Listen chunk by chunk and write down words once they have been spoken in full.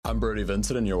I'm Brody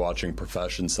Vincent, and you're watching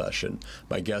Profession Session.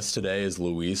 My guest today is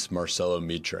Marcelo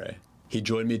Mitre. He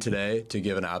joined me today to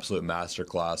give an absolute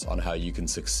masterclass on how you can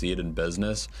succeed in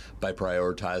business by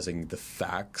prioritizing the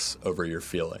facts over your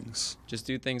feelings. Just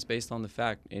do things based on the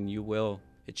fact, and you will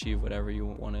achieve whatever you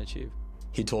want to achieve.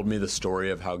 He told me the story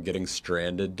of how getting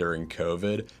stranded during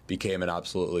COVID became an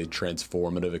absolutely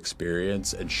transformative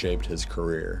experience and shaped his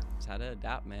career. Just had to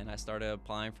adapt, man. I started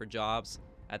applying for jobs.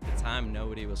 At the time,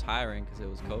 nobody was hiring because it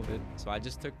was COVID. So I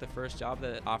just took the first job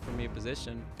that offered me a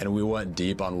position. And we went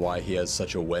deep on why he has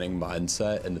such a winning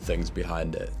mindset and the things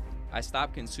behind it. I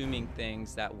stopped consuming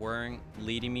things that weren't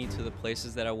leading me to the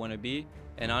places that I want to be.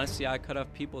 And honestly, I cut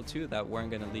off people too that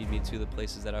weren't going to lead me to the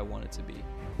places that I wanted to be.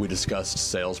 We discussed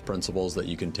sales principles that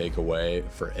you can take away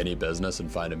for any business and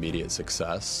find immediate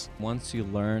success. Once you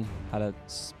learn how to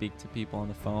speak to people on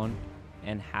the phone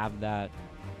and have that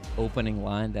opening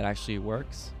line that actually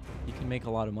works, you can make a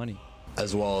lot of money.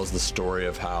 As well as the story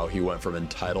of how he went from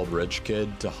entitled rich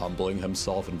kid to humbling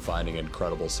himself and finding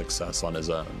incredible success on his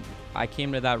own. I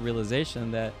came to that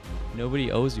realization that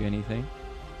nobody owes you anything.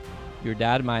 Your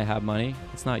dad might have money,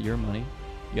 it's not your money.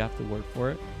 You have to work for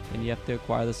it, and you have to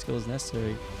acquire the skills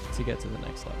necessary to get to the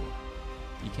next level.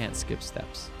 You can't skip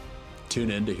steps. Tune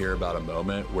in to hear about a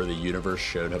moment where the universe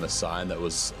showed him a sign that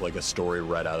was like a story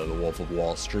right out of The Wolf of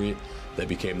Wall Street that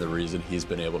became the reason he's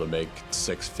been able to make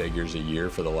 6 figures a year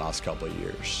for the last couple of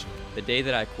years. The day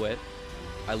that I quit,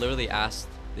 I literally asked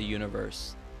the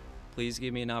universe, please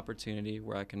give me an opportunity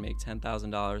where I can make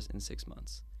 $10,000 in 6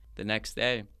 months. The next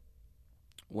day,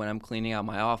 when I'm cleaning out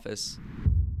my office,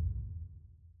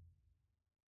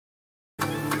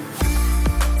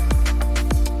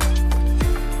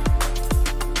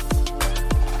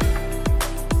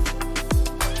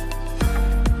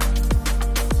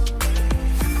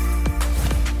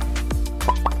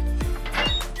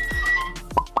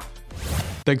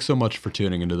 Thanks so much for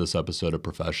tuning into this episode of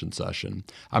Profession Session.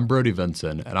 I'm Brody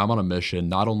Vincent, and I'm on a mission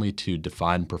not only to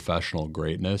define professional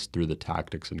greatness through the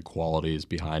tactics and qualities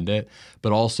behind it,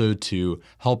 but also to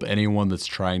help anyone that's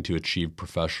trying to achieve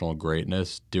professional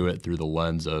greatness do it through the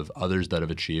lens of others that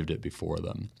have achieved it before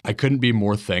them. I couldn't be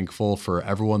more thankful for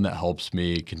everyone that helps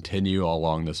me continue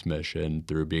along this mission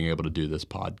through being able to do this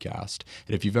podcast.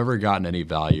 And if you've ever gotten any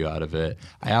value out of it,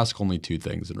 I ask only 2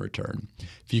 things in return.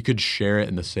 If you could share it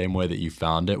in the same way that you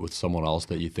found it with someone else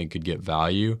that you think could get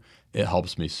value, it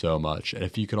helps me so much. And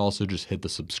if you could also just hit the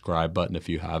subscribe button if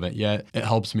you haven't yet, it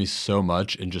helps me so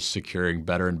much in just securing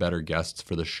better and better guests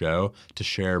for the show to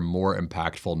share more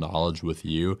impactful knowledge with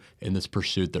you in this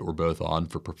pursuit that we're both on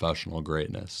for professional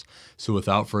greatness. So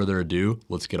without further ado,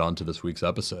 let's get on to this week's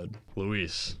episode.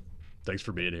 Luis, thanks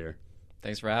for being here.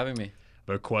 thanks for having me.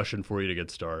 I have a question for you to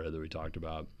get started that we talked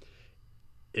about.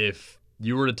 If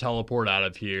you were to teleport out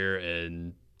of here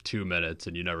in 2 minutes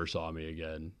and you never saw me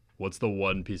again, what's the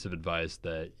one piece of advice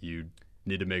that you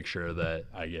need to make sure that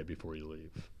I get before you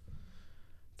leave?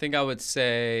 I think I would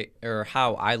say, or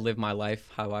how I live my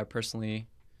life, how I personally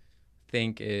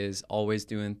think is always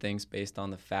doing things based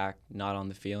on the fact, not on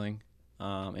the feeling.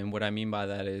 And what I mean by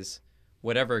that is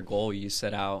whatever goal you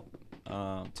set out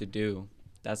to do,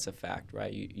 that's a fact,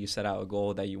 right? You set out a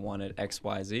goal that you wanted X,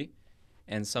 Y, Z,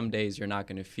 and some days you're not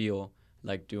going to feel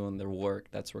like doing the work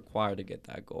that's required to get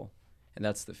that goal. And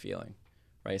that's the feeling,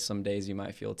 right? Some days you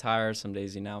might feel tired. Some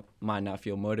days you might not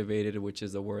feel motivated, which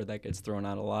is a word that gets thrown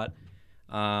out a lot.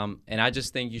 And I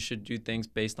just think you should do things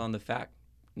based on the fact,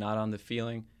 not on the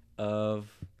feeling of,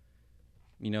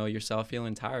 yourself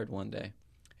feeling tired one day.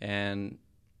 And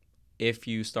if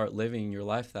you start living your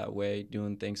life that way,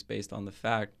 doing things based on the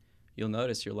fact, you'll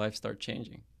notice your life start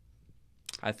changing.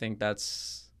 I think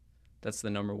that's the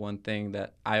number one thing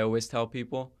that I always tell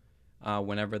people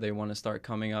whenever they want to start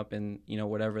coming up and,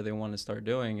 whatever they want to start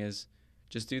doing is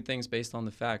just do things based on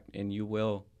the fact, and you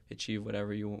will achieve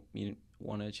whatever you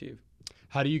want to achieve.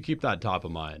 How do you keep that top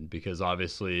of mind? Because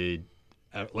obviously,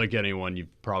 like anyone, you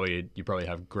probably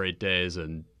have great days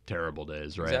and terrible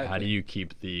days, right? Exactly. How do you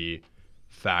keep the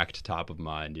fact top of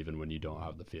mind even when you don't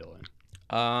have the feeling?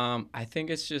 I think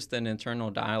it's just an internal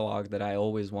dialogue that I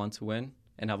always want to win,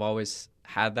 and I've always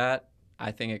had that.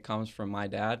 I think it comes from my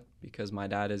dad because my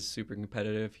dad is super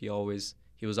competitive. He was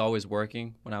always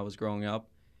working when I was growing up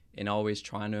and always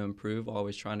trying to improve,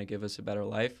 always trying to give us a better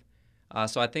life.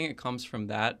 So I think it comes from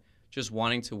that, just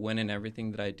wanting to win in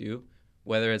everything that I do,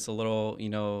 whether it's a little,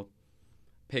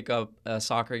 pick up a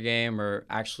soccer game or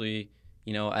actually,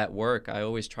 at work. I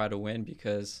always try to win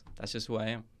because that's just who I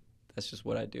am. That's just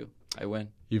what I do. I win.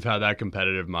 You've had that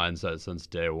competitive mindset since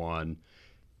day one.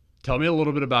 Tell me a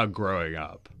little bit about growing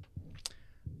up.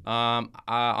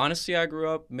 Honestly, I grew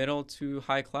up middle to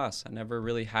high class. I never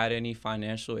really had any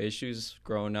financial issues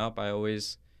growing up. I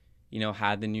always,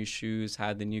 had the new shoes,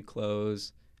 had the new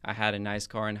clothes. I had a nice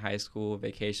car in high school,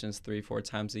 vacations 3-4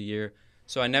 times a year.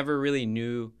 So I never really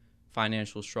knew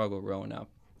financial struggle growing up.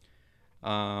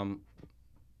 Um,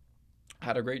 I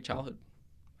had a great childhood.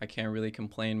 I can't really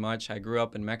complain much. I grew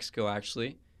up in Mexico,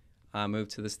 actually. I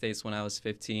moved to the States when I was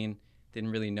 15. Didn't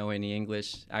really know any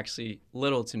English, actually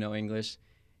little to no English.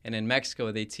 And in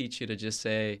Mexico, they teach you to just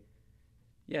say,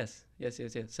 yes, yes,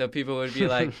 yes, yes. So people would be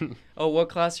like, oh, what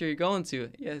class are you going to?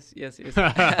 Yes, yes, yes.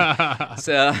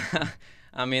 So,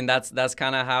 I mean, that's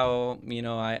kind of how,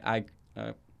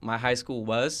 my high school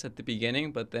was at the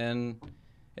beginning, but then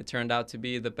it turned out to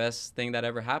be the best thing that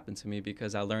ever happened to me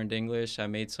because I learned English. I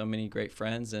made so many great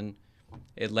friends, and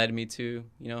it led me to,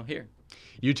 here.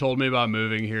 You told me about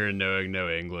moving here and knowing no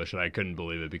English, and I couldn't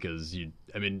believe it because you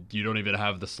don't even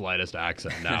have the slightest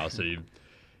accent now. So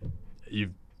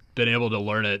you've been able to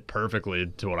learn it perfectly,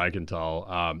 to what I can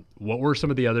tell. What were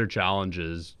some of the other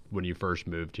challenges when you first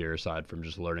moved here, aside from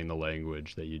just learning the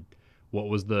language? What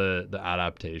was the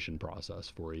adaptation process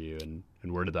for you,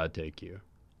 and where did that take you?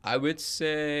 I would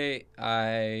say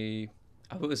I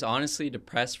was honestly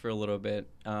depressed for a little bit,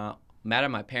 mad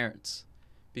at my parents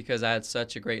because I had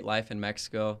such a great life in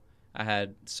Mexico. I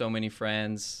had so many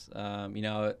friends. I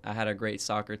had a great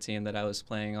soccer team that I was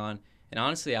playing on. And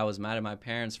honestly, I was mad at my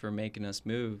parents for making us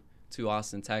move to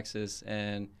Austin, Texas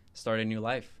and start a new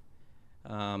life.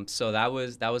 So that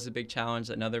was a big challenge.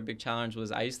 Another big challenge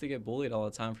was I used to get bullied all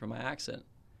the time for my accent,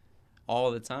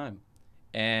 all the time.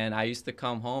 And I used to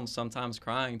come home sometimes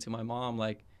crying to my mom,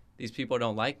 like, these people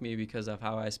don't like me because of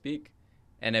how I speak.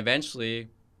 And eventually,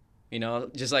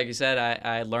 just like you said,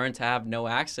 I learned to have no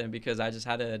accent because I just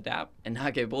had to adapt and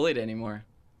not get bullied anymore.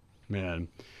 Man.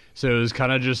 So it was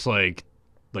kind of just like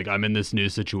I'm in this new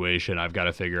situation. I've got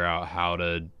to figure out how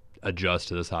to adjust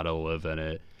to this, how to live in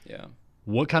it. Yeah.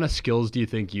 What kind of skills do you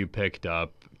think you picked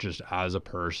up just as a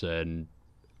person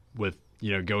with,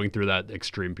 going through that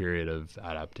extreme period of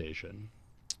adaptation?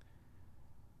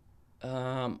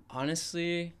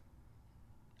 Honestly,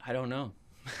 I don't know.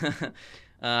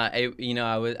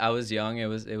 I was young. It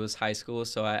was high school,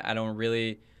 so I don't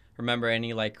really remember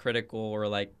any like critical or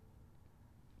like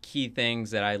key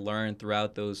things that I learned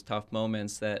throughout those tough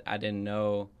moments that I didn't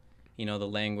know, the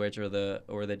language or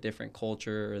the different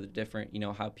culture or the different,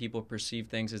 how people perceive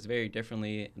things is very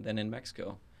differently than in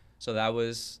Mexico. So that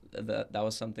was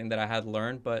something that I had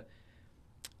learned, but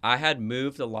I had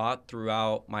moved a lot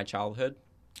throughout my childhood.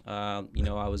 I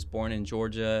was born in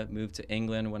Georgia, moved to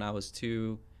England when I was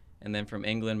 2, and then from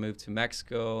England moved to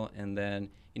Mexico, and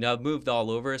then I've moved all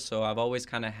over, so I've always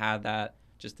kind of had that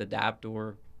just adapt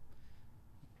or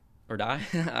die,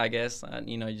 I guess.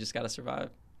 You just got to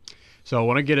survive. So I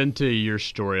want to get into your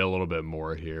story a little bit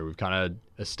more here. We've kind of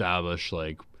established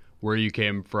like where you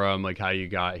came from, like how you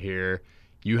got here.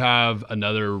 You have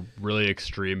another really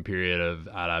extreme period of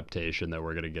adaptation that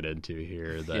we're going to get into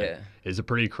here that is a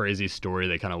pretty crazy story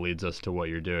that kind of leads us to what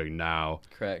you're doing now.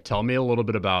 Correct. Tell me a little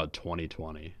bit about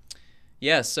 2020.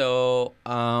 Yeah, so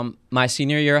my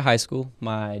senior year of high school,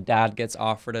 my dad gets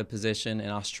offered a position in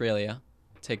Australia,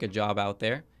 take a job out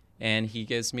there, and he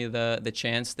gives me the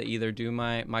chance to either do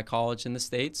my college in the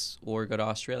States or go to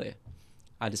Australia.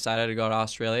 I decided to go to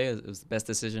Australia. It was the best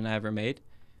decision I ever made.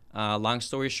 Long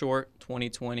story short,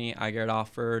 2020, I got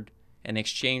offered an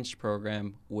exchange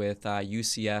program with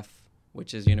UCF,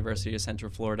 which is University of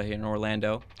Central Florida here in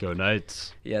Orlando. Go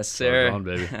Knights. Yes, sir. On,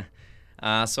 baby.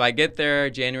 So I get there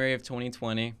January of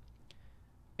 2020,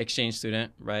 exchange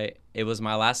student, right? It was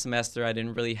my last semester. I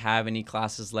didn't really have any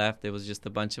classes left. It was just a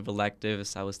bunch of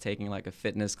electives. I was taking like a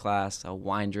fitness class, a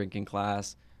wine drinking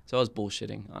class. So I was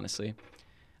bullshitting, honestly.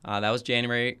 That was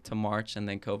January to March, and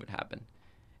then COVID happened.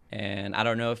 And I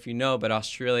don't know if you know, but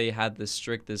Australia had the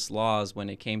strictest laws when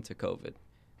it came to COVID.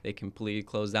 They completely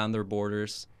closed down their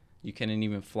borders. You couldn't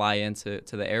even fly into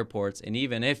the airports. And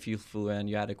even if you flew in,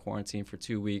 you had to quarantine for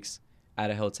 2 weeks at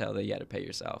a hotel that you had to pay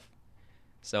yourself.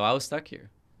 So I was stuck here.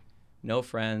 No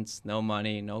friends, no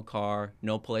money, no car,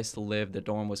 no place to live. The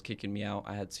dorm was kicking me out.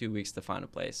 I had 2 weeks to find a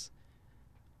place.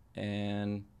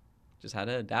 And just had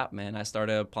to adapt, man. I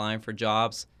started applying for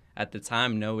jobs. At the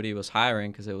time, nobody was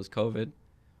hiring because it was COVID.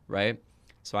 Right?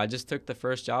 So I just took the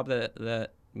first job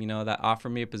that offered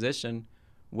me a position,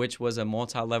 which was a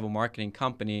multi-level marketing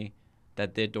company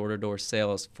that did door-to-door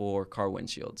sales for car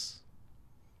windshields.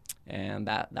 And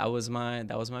that was my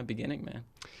beginning, man.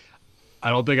 I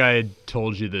don't think I had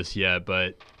told you this yet,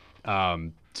 but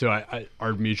so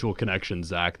our mutual connection,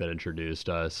 Zach, that introduced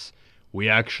us, we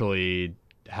actually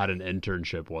had an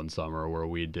internship one summer where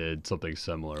we did something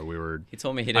similar. He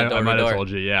told me he did door-to-door. I might have told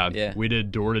you, yeah. We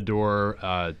did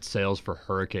door-to-door sales for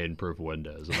hurricane-proof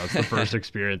windows, and that's the first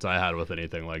experience I had with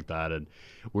anything like that. And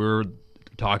we were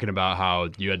talking about how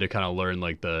you had to kind of learn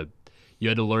you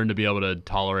had to learn to be able to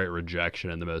tolerate rejection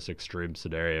in the most extreme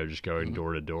scenario, just going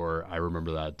door to door. I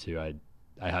remember that too. I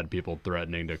had people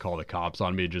threatening to call the cops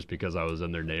on me just because I was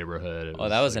in their neighborhood.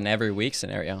 That was an every week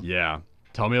scenario. Yeah.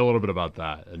 Tell me a little bit about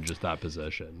that and just that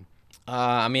position.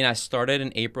 I started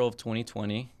in April of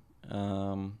 2020.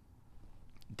 Didn't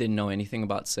know anything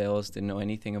about sales, didn't know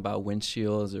anything about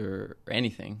windshields or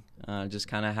anything. Just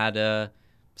kind of had to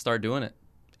start doing it.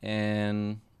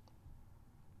 And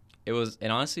it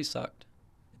honestly sucked.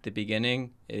 At the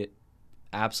beginning, it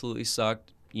absolutely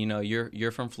sucked. You know,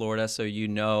 you're from Florida, so you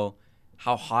know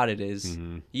how hot it is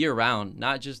year round,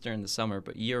 not just during the summer,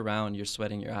 but year round. You're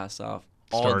sweating your ass off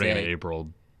all Starting day. in April,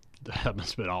 that must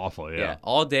have been awful. Yeah,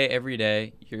 all day, every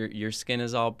day. Your skin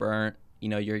is all burnt. You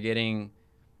know, you're getting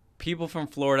people from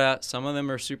Florida. Some of them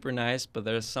are super nice, but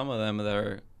there's some of them that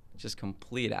are just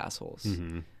complete assholes.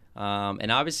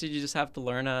 And obviously, you just have to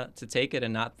learn to take it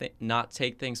and not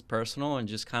take things personal and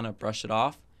just kind of brush it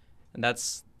off. And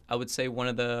that's, I would say, one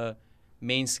of the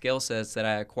main skill sets that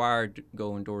I acquired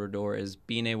going door to door is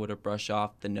being able to brush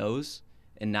off the no's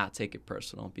and not take it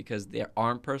personal, because they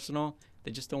aren't personal.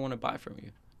 They just don't want to buy from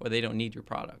you, or they don't need your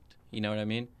product. You know what I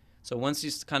mean? So once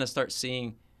you kind of start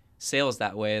seeing sales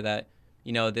that way, that,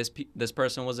 you know, this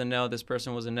person was a no, this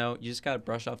person was a no, you just got to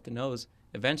brush off the no's.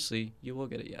 Eventually, you will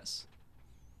get a yes.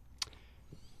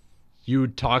 We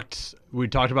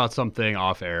talked about something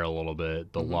off air a little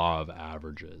bit, the law of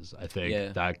averages. I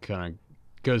think that kind of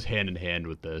goes hand in hand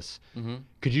with this.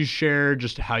 Could you share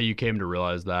just how you came to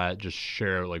realize that? Just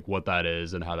share like what that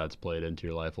is and how that's played into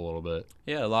your life a little bit.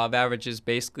 Yeah, law of averages,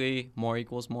 basically more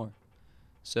equals more.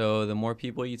 So the more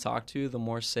people you talk to, the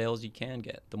more sales you can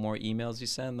get. The more emails you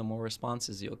send, the more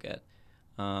responses you'll get.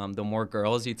 The more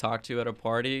girls you talk to at a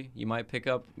party, you might pick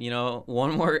up, you know,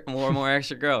 one more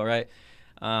extra girl, right?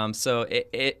 So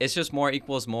it's just more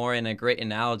equals more. And a great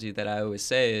analogy that I always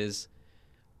say is,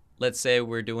 let's say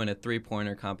we're doing a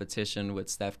three-pointer competition with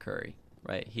Steph Curry,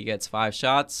 right? He gets 5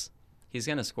 shots. He's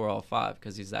going to score all 5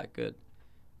 because he's that good.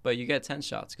 But you get 10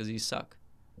 shots because you suck.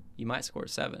 You might score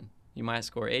 7. You might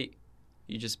score 8.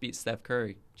 You just beat Steph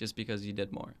Curry just because you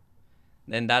did more.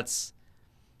 And that's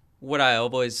what I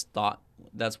always thought.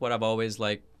 That's what I've always,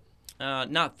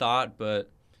 not thought,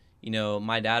 but, you know,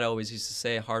 my dad always used to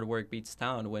say hard work beats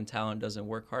talent when talent doesn't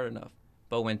work hard enough.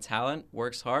 But when talent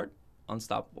works hard,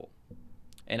 unstoppable.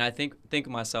 And I think of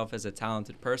myself as a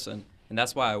talented person, and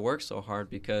that's why I work so hard,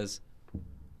 because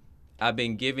I've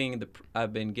been given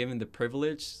the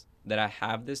privilege that I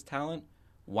have this talent.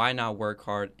 Why not work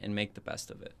hard and make the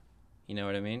best of it? You know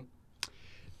what I mean?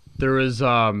 There's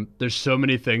so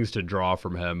many things to draw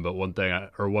from him, but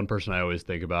one person I always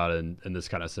think about in this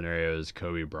kind of scenario is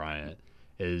Kobe Bryant.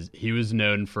 He was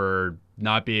known for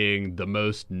not being the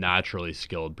most naturally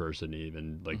skilled person,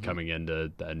 even coming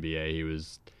into the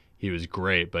NBA. He was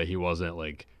great, but he wasn't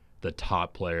like the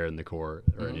top player in the court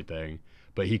or anything.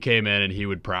 But he came in and he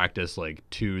would practice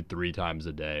 2-3 times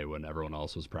a day when everyone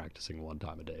else was practicing 1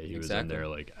 time a day. He was in there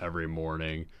every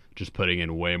morning, just putting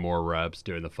in way more reps,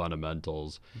 doing the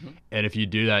fundamentals. And if you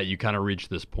do that, you kind of reach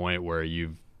this point where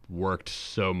you've worked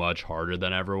so much harder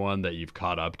than everyone that you've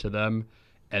caught up to them.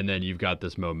 And then you've got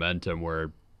this momentum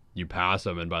where you pass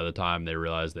them, and by the time they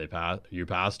realize you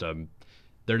passed them,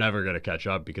 they're never going to catch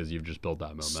up because you've just built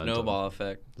that momentum. Snowball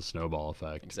effect. The snowball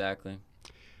effect. Exactly.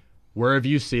 Where have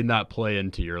you seen that play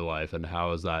into your life, and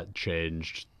how has that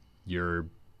changed your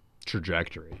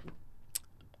trajectory?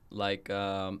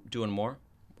 Doing more,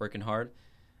 working hard.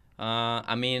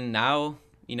 I mean, now,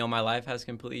 you know, my life has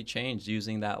completely changed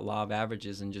using that law of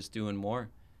averages and just doing more.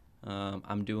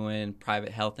 I'm doing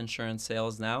private health insurance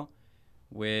sales now,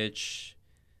 which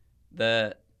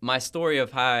my story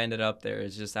of how I ended up there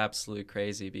is just absolutely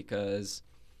crazy, because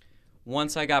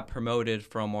once I got promoted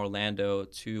from Orlando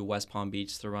to West Palm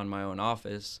Beach to run my own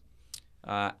office,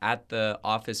 at the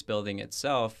office building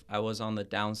itself, I was on the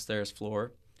downstairs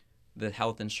floor. The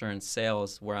health insurance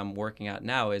sales where I'm working at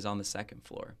now is on the 2nd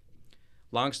floor.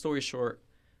 Long story short,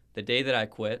 the day that I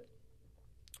quit,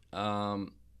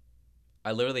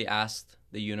 I literally asked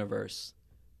the universe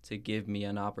to give me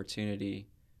an opportunity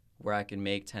where I can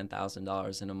make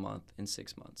 $10,000 in a month in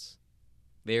 6 months.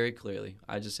 Very clearly,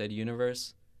 I just said,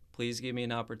 universe, please give me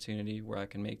an opportunity where I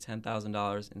can make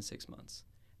 $10,000 in 6 months.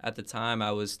 At the time,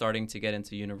 I was starting to get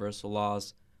into universal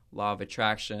laws, law of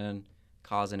attraction,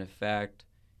 cause and effect,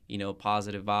 you know,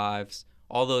 positive vibes,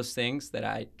 all those things that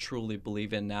I truly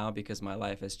believe in now because my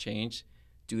life has changed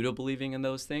due to believing in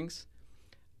those things.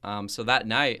 So that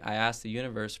night, I asked the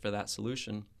universe for that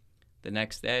solution. The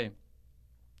next day,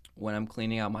 when I'm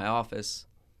cleaning out my office,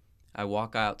 I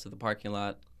walk out to the parking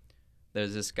lot.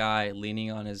 There's this guy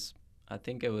leaning on his, I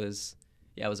think it was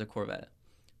a Corvette.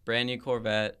 Brand new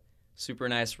Corvette, super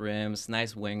nice rims,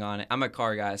 nice wing on it. I'm a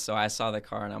car guy, so I saw the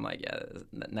car and I'm like, yeah,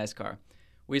 nice car.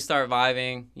 We start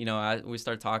vibing, we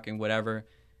start talking, whatever.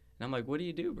 And I'm like, what do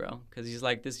you do, bro? Because he's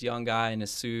like this young guy in a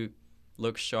suit,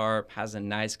 looks sharp, has a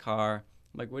nice car.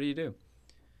 I'm like, what do you do?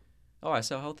 Oh, I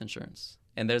sell health insurance.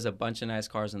 And there's a bunch of nice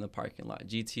cars in the parking lot.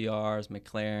 GTRs,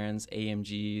 McLarens,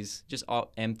 AMGs, just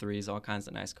all M3s, all kinds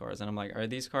of nice cars. And I'm like, are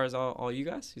these cars all you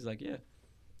guys? He's like, yeah.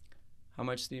 How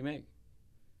much do you make?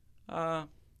 I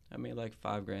made like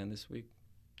 $5,000 this week.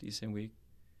 Decent week.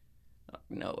 Oh,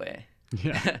 no way.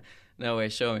 Yeah. No way.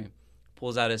 Show me.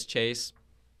 Pulls out his Chase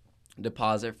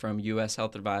deposit from U.S.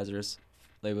 Health Advisors.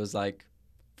 It was like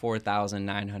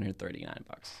 $4,939.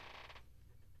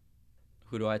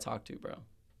 Who do I talk to, bro?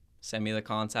 Send me the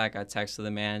contact. I text to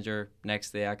the manager.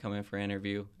 Next day, I come in for an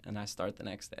interview, and I start the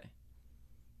next day.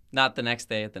 Not the next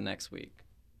day, the next week.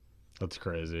 That's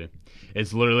crazy.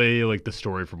 It's literally like the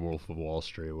story from Wolf of Wall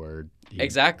Street where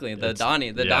exactly the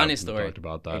Donnie story. We talked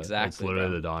about that. Exactly. It's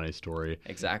literally the Donnie story.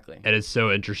 Exactly. And it's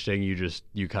so interesting.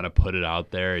 You kind of put it out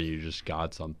there. You just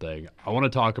got something. I want to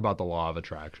talk about the law of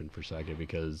attraction for a second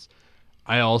because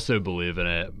I also believe in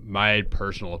it. My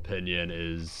personal opinion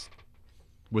is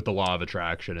with the law of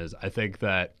attraction is I think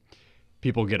that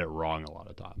people get it wrong a lot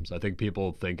of times. I think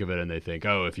people think of it and they think,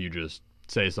 oh, if you just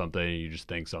say something, you just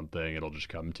think something, it'll just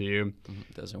come to you.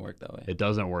 It doesn't work that way. It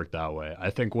doesn't work that way. I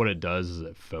think what it does is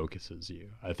it focuses you.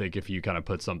 I think if you kind of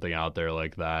put something out there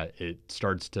like that, it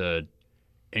starts to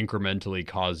incrementally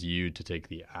cause you to take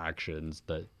the actions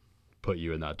that put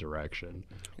you in that direction.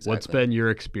 Exactly. What's been your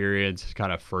experience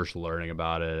kind of first learning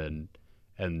about it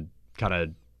and kind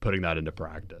of putting that into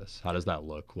practice? How does that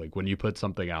look? Like when you put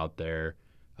something out there,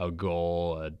 a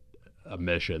goal, a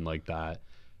mission like that,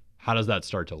 how does that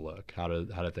start to look? How do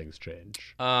things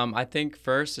change? I think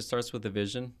first it starts with a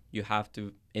vision. You have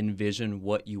to envision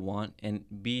what you want and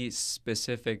be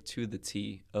specific to the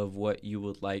T of what you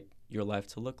would like your life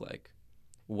to look like,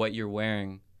 what you're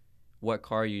wearing, what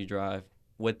car you drive,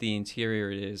 what the interior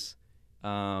is,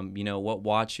 what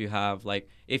watch you have. Like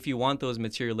if you want those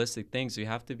materialistic things, you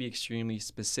have to be extremely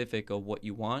specific of what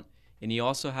you want. And you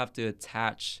also have to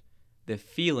attach the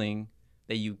feeling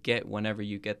that you get whenever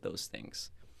you get those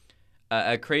things.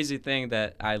 A crazy thing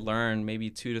that I learned maybe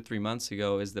 2 to 3 months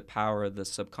ago is the power of the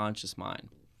subconscious mind.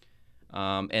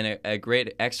 And a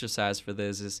great exercise for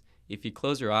this is if you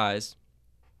close your eyes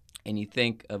and you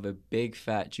think of a big,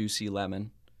 fat, juicy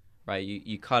lemon, right?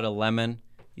 You cut a lemon,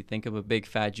 you think of a big,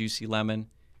 fat, juicy lemon,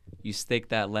 you stick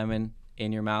that lemon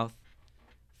in your mouth,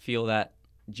 feel that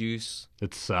juice.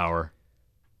 It's sour.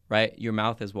 Right? Your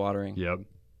mouth is watering. Yep.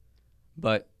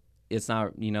 But it's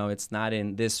not, it's not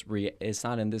in this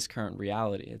current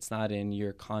reality. It's not in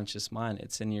your conscious mind.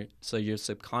 So your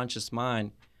subconscious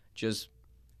mind just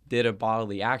did a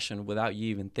bodily action without you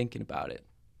even thinking about it,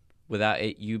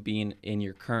 without you being in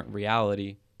your current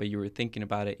reality, but you were thinking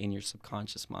about it in your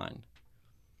subconscious mind.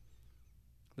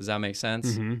 Does that make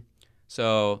sense? Mm-hmm.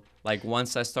 So like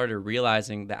once I started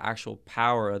realizing the actual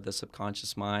power of the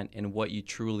subconscious mind and what you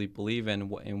truly believe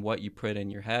in and what you put in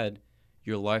your head,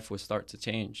 your life would start to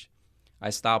change. I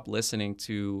stopped listening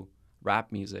to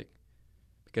rap music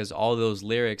because all those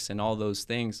lyrics and all those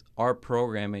things are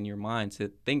programmed in your mind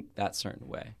to think that certain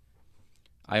way.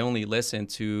 I only listen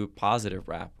to positive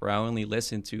rap, or I only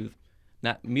listen to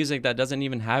not music that doesn't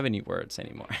even have any words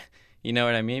anymore. You know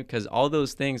what I mean? Because all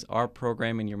those things are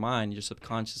programmed in your mind, your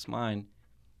subconscious mind,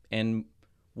 and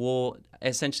will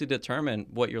essentially determine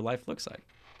what your life looks like.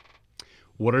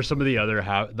 What are some of the other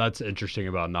that's interesting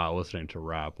about not listening to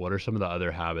rap? What are some of the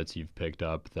other habits you've picked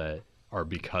up that are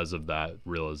because of that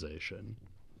realization?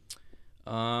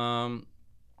 I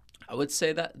would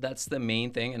say that's the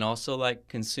main thing, and also like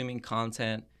consuming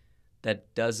content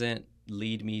that doesn't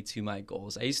lead me to my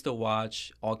goals. I used to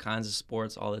watch all kinds of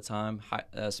sports all the time,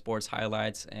 sports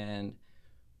highlights and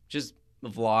just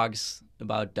vlogs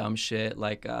about dumb shit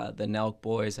like the Nelk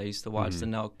Boys. I used to watch the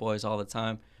Nelk Boys all the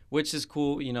time, which is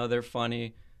cool. They're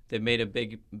funny. They've made a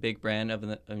big brand of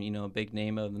a big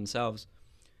name of themselves,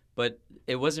 but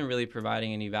it wasn't really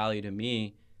providing any value to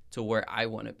me to where I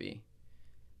want to be.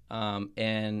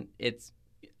 And it's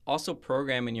also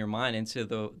programming your mind into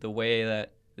the way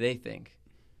that they think,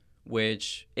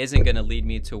 which isn't going to lead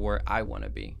me to where I want to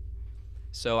be.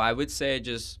 So I would say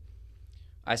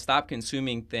I stopped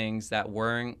consuming things that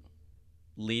weren't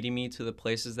leading me to the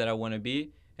places that I want to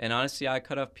be, And honestly, I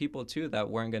cut off people too that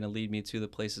weren't going to lead me to the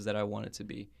places that I wanted to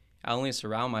be. I only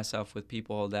surround myself with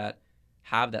people that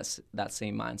have that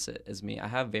same mindset as me. I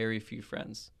have very few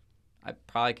friends. I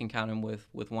probably can count them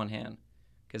with one hand,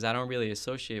 because I don't really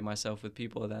associate myself with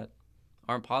people that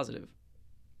aren't positive.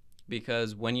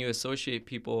 Because when you associate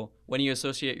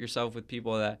yourself with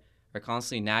people that are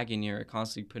constantly nagging you or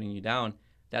constantly putting you down,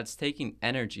 that's taking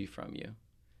energy from you.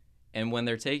 And when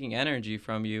they're taking energy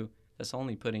from you, that's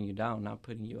only putting you down, not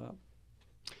putting you up.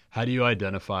 How do you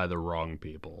identify the wrong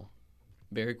people?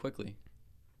 Very quickly.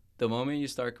 The moment you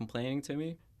start complaining to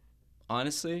me,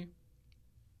 honestly,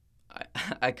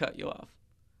 I cut you off.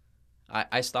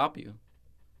 I stop you.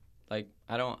 Like,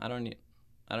 I don't need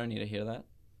to hear that.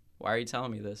 Why are you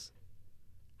telling me this?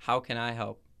 How can I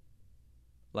help?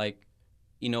 Like,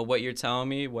 what you're telling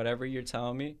me, whatever you're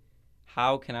telling me,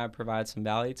 how can I provide some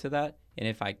value to that? And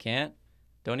if I can't,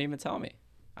 don't even tell me.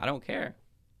 I don't care.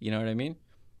 You know what I mean?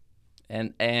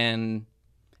 And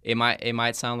it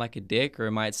might sound like a dick, or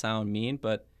it might sound mean,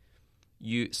 but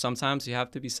sometimes you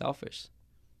have to be selfish.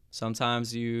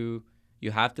 Sometimes you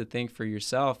have to think for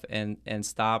yourself and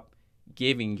stop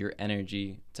giving your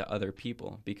energy to other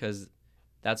people, because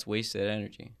that's wasted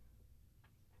energy.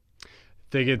 I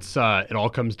think it all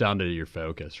comes down to your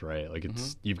focus, right? Like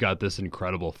you've got this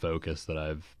incredible focus that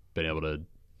I've been able to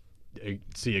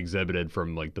see exhibited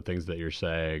from like the things that you're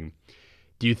saying.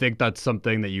 Do you think that's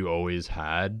something that you always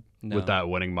had with that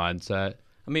winning mindset?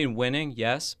 I mean, winning,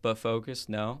 yes, but focus,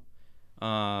 no.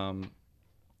 I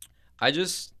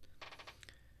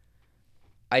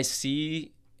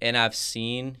see and I've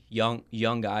seen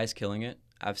young guys killing it.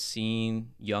 I've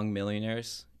seen young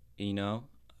millionaires, and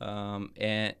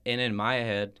in my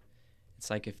head, it's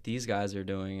like, if these guys are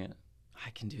doing it, I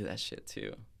can do that shit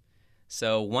too.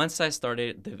 So once I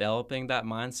started developing that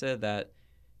mindset that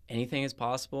anything is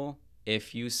possible,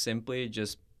 if you simply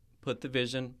just put the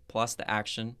vision plus the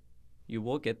action, you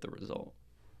will get the result.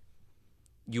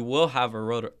 You will have a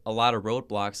lot of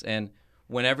roadblocks, and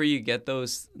whenever you get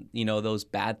those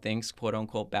bad things, quote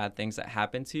unquote bad things that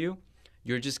happen to you,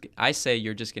 you're just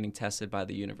getting tested by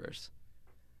the universe.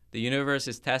 The universe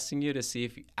is testing you to see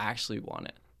if you actually want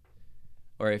it,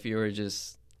 or if you were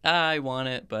just, I want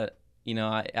it, but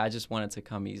I just want it to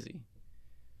come easy.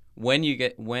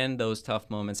 When those tough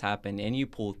moments happen and you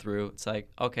pull through, it's like,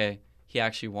 okay, he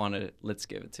actually wanted it. Let's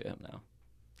give it to him now.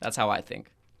 That's how I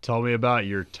think. Tell me about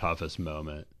your toughest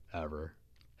moment ever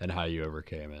and how you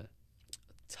overcame it.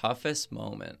 Toughest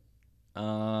moment.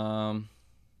 I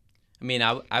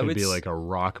would be like a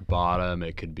rock bottom.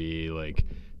 It could be like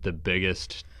the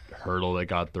biggest hurdle that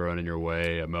got thrown in your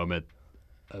way, a moment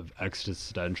of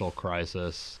existential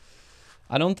crisis.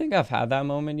 I don't think I've had that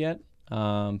moment yet.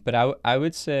 But I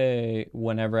would say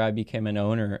whenever I became an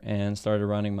owner and started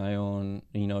running my own,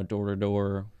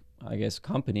 door-to-door, I guess,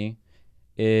 company,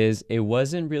 it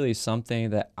wasn't really something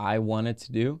that I wanted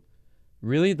to do.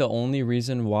 Really, the only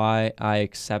reason why I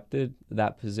accepted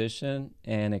that position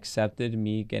and accepted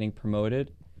me getting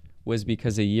promoted was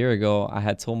because a year ago I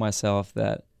had told myself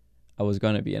that I was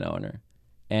going to be an owner.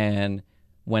 And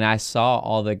when I saw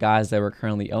all the guys that were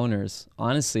currently owners,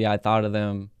 honestly, I thought of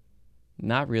them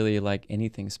not really like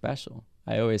anything special.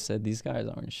 I always said, these guys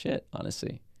aren't shit,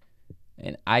 honestly.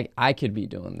 And I could be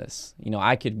doing this.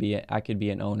 I could be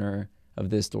an owner of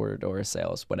this door-to-door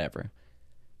sales, whatever.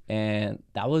 And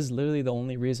that was literally the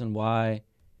only reason why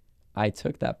I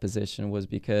took that position, was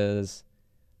because,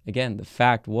 again, the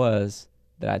fact was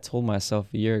that I told myself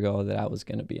a year ago that I was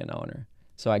going to be an owner.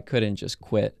 So I couldn't just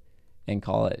quit and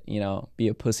call it, be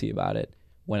a pussy about it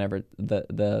whenever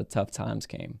the tough times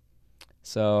came.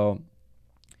 So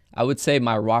I would say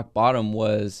my rock bottom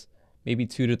was maybe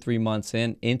 2 to 3 months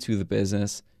into the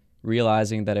business,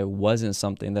 realizing that it wasn't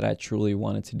something that I truly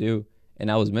wanted to do,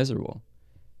 and I was miserable.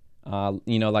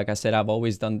 Like I said, I've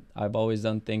always done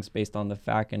things based on the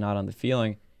fact and not on the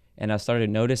feeling, and I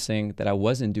started noticing that I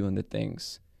wasn't doing the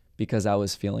things because I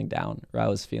was feeling down, or I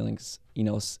was feeling,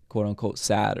 quote unquote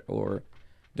sad or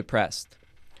depressed,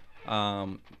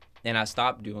 and I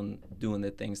stopped doing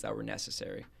the things that were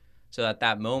necessary. So at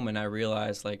that moment, I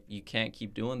realized, like, you can't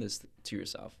keep doing this to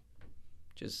yourself.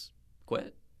 Just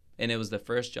quit. And it was the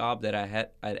first job that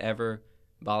I'd ever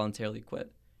voluntarily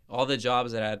quit. All the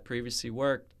jobs that I had previously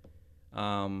worked,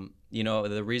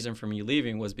 the reason for me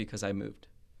leaving was because I moved.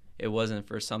 It wasn't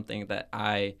for something that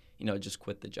I, just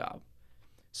quit the job.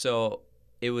 So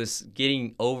it was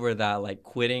getting over that, like,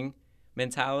 quitting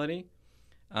mentality.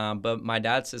 But my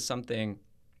dad said something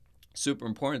super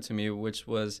important to me, which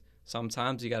was,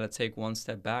 sometimes you got to take one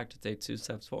step back to take 2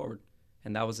 steps forward.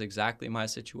 And that was exactly my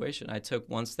situation. I took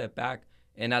one step back,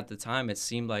 and at the time it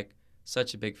seemed like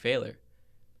such a big failure.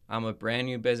 I'm a brand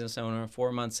new business owner,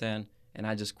 4 months in, and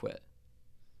I just quit.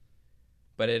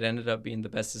 But it ended up being the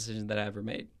best decision that I ever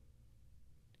made,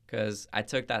 because I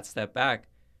took that step back.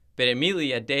 But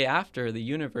immediately, a day after, the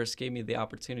universe gave me the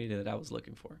opportunity that I was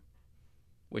looking for,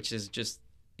 which is just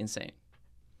insane.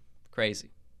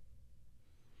 Crazy.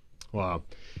 Wow.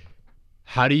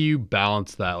 How do you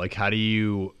balance that? Like, how do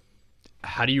you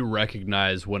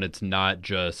recognize when it's not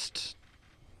just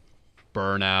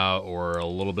burnout or a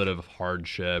little bit of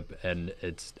hardship and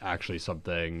it's actually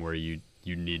something where you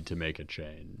need to make a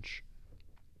change?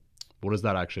 What does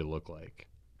that actually look like?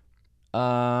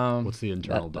 What's the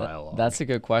internal dialogue? That's a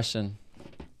good question.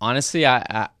 Honestly,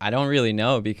 I don't really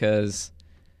know, because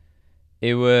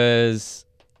it was,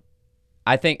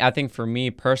 I think for me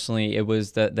personally, it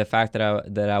was the fact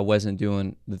that I wasn't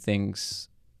doing the things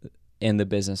in the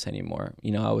business anymore.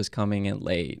 You know, I was coming in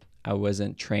late. I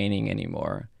wasn't training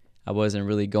anymore. I wasn't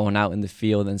really going out in the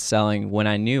field and selling when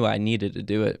I knew I needed to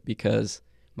do it, because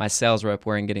my sales rep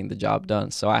weren't getting the job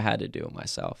done. So I had to do it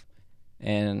myself.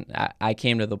 And I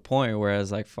came to the point where I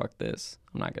was like, fuck this.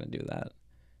 I'm not going to do that.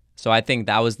 So I think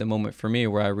that was the moment for me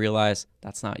where I realized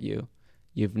that's not you.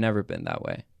 You've never been that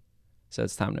way. So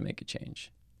it's time to make a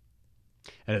change.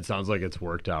 And it sounds like it's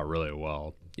worked out really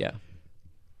well. Yeah.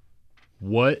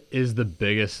 What is the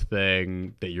biggest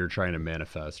thing that you're trying to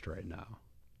manifest right now?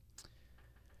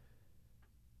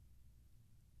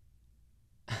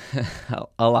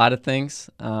 A lot of things.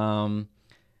 I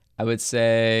would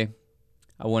say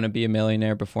I want to be a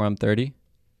millionaire before I'm 30.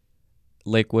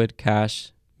 Liquid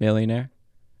cash millionaire.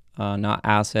 Not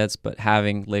assets, but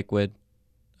having liquid,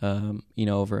 over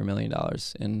 $1 million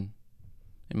in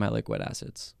my liquid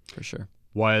assets, for sure.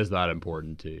 Why is that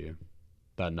important to you,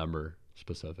 that number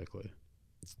specifically?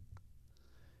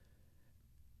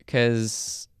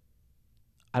 Because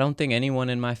I don't think anyone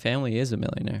in my family is a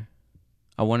millionaire.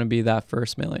 I want to be that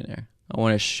first millionaire. I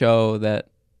want to show that,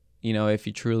 if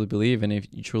you truly believe and if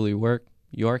you truly work,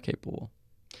 you are capable.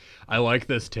 I like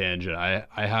this tangent. I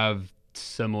have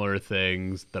similar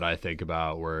things that I think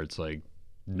about where it's like,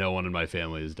 no one in my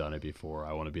family has done it before.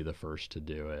 I want to be the first to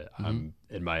do it. Mm-hmm. I'm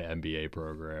in my MBA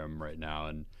program right now,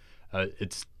 and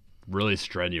it's really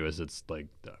strenuous. It's like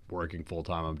working full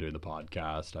time. I'm doing the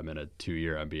podcast. I'm in a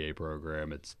 2-year MBA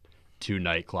program. It's 2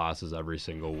 night classes every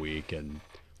single week, and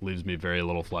leaves me very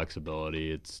little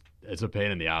flexibility. It's a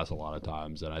pain in the ass a lot of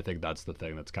times, and I think that's the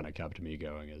thing that's kind of kept me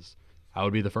going, is I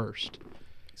would be the first.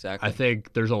 Exactly. I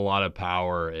think there's a lot of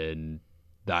power in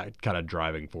that kind of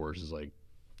driving force, is like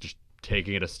just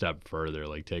taking it a step further,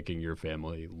 like taking your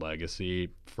family legacy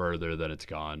further than it's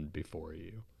gone before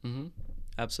you. Mm-hmm.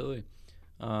 Absolutely.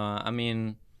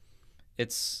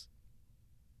 It's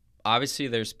obviously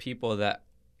there's people that,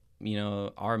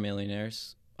 are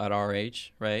millionaires at our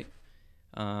age, right?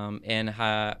 And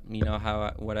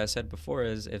what I said before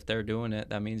is, if they're doing it,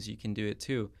 that means you can do it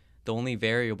too. The only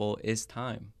variable is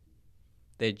time.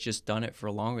 They've just done it for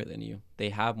longer than you. They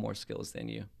have more skills than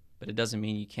you, but it doesn't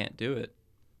mean you can't do it.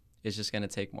 It's just going to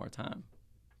take more time.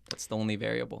 That's the only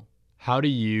variable. How do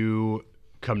you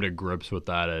come to grips with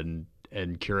that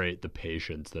and curate the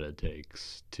patience that it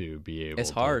takes to be able to? It's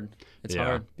hard. It's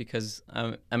hard because,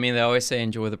 they always say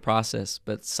enjoy the process,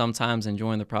 but sometimes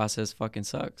enjoying the process fucking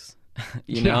sucks.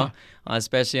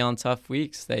 Especially on tough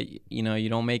weeks that, you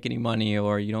don't make any money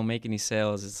or you don't make any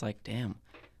sales. It's like, damn,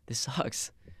 this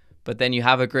sucks. But then you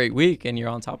have a great week and you're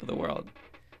on top of the world.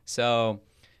 So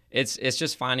it's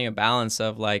just finding a balance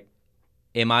of like,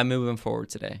 am I moving forward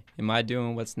today? Am I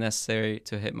doing what's necessary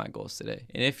to hit my goals today?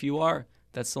 And if you are,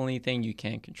 that's the only thing you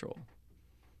can control,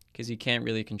 because you can't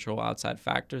really control outside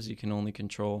factors. You can only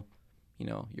control,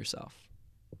 yourself.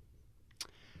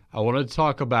 I want to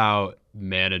talk about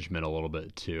management a little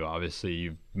bit too. Obviously,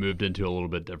 you've moved into a little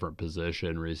bit different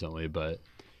position recently, but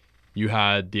you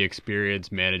had the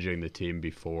experience managing the team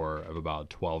before of about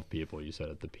 12 people, you said,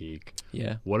 at the peak.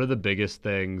 Yeah. What are the biggest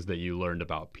things that you learned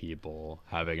about people,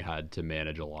 having had to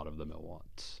manage a lot of them at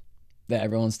once? That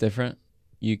everyone's different.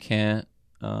 You can't,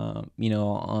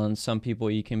 on some people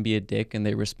you can be a dick and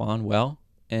they respond well.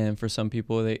 And for some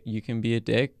people that you can be a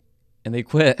dick and they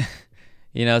quit.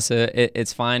 So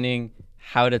it's finding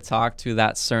how to talk to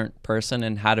that certain person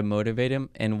and how to motivate them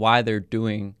and why they're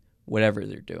doing whatever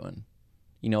they're doing.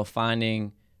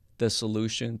 Finding the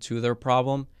solution to their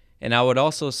problem. And I would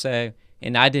also say,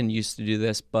 and I didn't used to do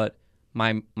this, but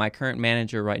my current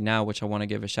manager right now, which I want to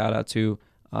give a shout out to,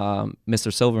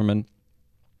 Mr. Silverman,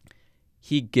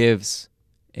 he gives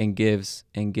and gives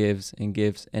and gives and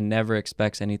gives and never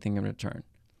expects anything in return.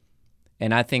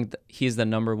 And I think he's the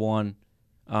number one,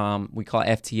 we call it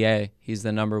FTA. He's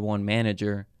the number one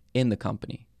manager in the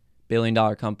company. $1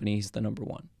 billion company, he's the number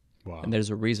one. Wow. And there's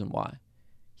a reason why.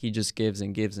 He just gives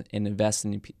and invests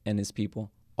in his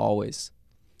people always.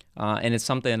 And it's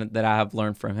something that I have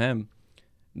learned from him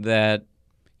that,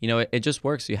 it just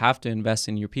works. You have to invest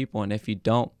in your people. And if you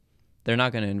don't, they're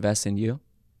not going to invest in you.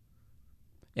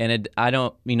 And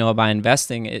by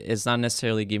investing, it's not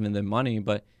necessarily giving them money,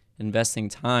 but investing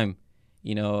time,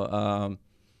 giving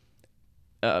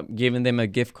them a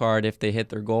gift card if they hit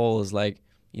their goals, like,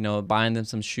 buying them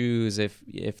some shoes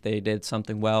if they did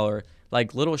something well, or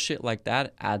like little shit like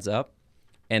that adds up,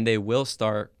 and they will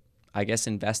start, I guess,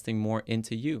 investing more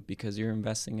into you because you're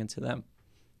investing into them.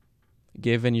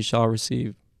 Give and you shall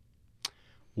receive.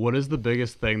 What is the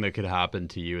biggest thing that could happen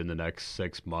to you in the next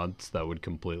 6 months that would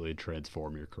completely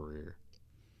transform your career?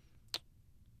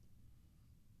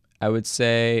 I would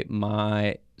say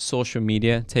my social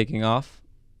media taking off,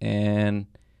 and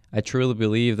I truly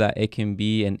believe that it can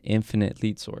be an infinite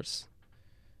lead source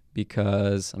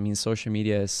because, social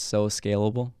media is so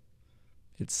scalable.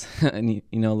 It's,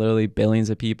 literally billions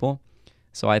of people.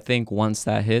 So I think once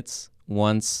that hits,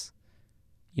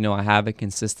 I have a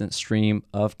consistent stream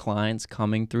of clients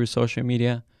coming through social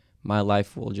media, my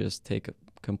life will just take a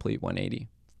complete 180.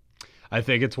 I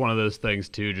think it's one of those things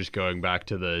too, just going back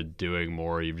to the doing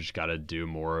more, you've just got to do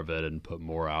more of it and put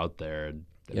more out there. And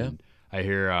I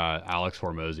hear Alex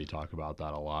Hormozy talk about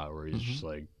that a lot, where he's just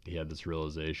like, he had this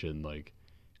realization, like,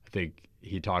 I think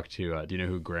he talked to, do you know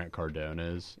who Grant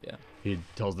Cardone is? Yeah. He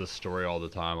tells this story all the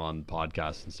time on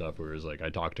podcasts and stuff, where he was like, I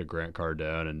talked to Grant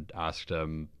Cardone and asked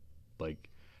him, like,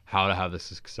 how to have the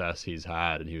success he's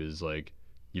had. And he was like,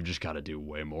 you've just got to do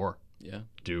way more. Yeah.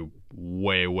 Do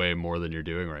way, way more than you're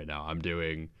doing right now. I'm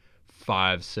doing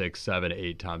 5, 6, 7,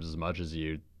 8 times as much as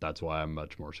you. That's why I'm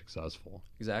much more successful.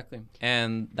 Exactly.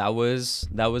 And that was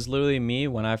literally me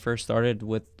when I first started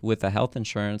with the health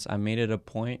insurance. I made it a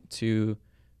point to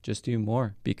just do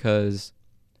more because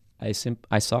I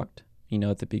sucked,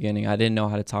 at the beginning. I didn't know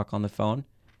how to talk on the phone.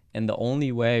 And the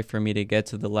only way for me to get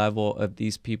to the level of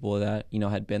these people that,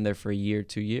 had been there for a year,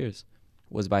 2 years,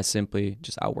 was by simply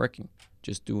just outworking,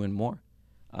 just doing more.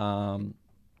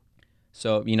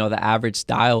 So, the average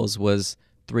dials was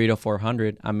 300 to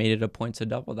 400. I made it a point to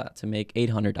double that, to make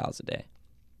 800 dials a day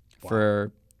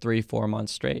for 3-4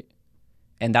 months straight.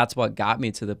 And that's what got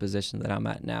me to the position that I'm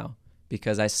at now,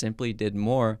 because I simply did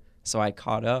more. So I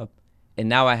caught up, and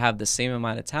now I have the same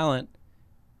amount of talent,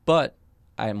 but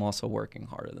I am also working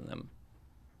harder than them.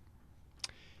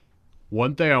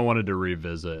 One thing I wanted to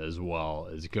revisit as well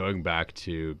is going back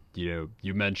to, you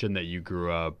mentioned that you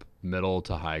grew up middle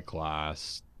to high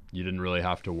class. You didn't really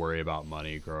have to worry about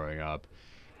money growing up.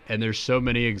 And there's so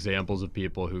many examples of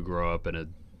people who grow up in a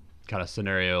kind of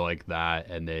scenario like that,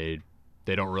 and they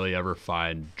don't really ever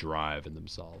find drive in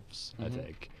themselves, I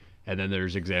think. And then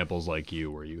there's examples like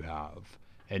you where you have.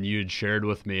 And you had shared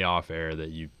with me off air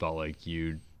that you felt like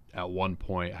you at one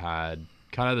point had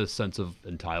kind of this sense of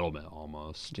entitlement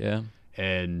almost. Yeah.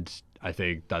 And I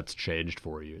think that's changed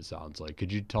for you, it sounds like.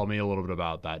 Could you tell me a little bit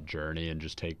about that journey and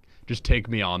just take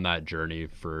me on that journey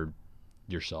for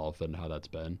yourself and how that's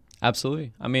been?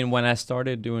 Absolutely. When I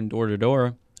started doing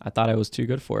door-to-door, I thought I was too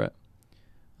good for it.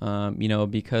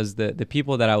 Because the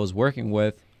people that I was working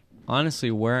with honestly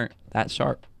weren't that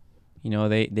sharp.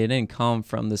 They didn't come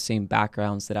from the same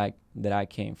backgrounds that I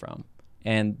came from.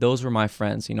 And those were my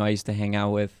friends. I used to hang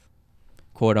out with,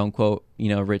 quote unquote,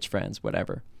 rich friends,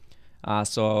 whatever.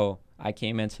 So I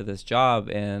came into this job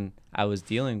and I was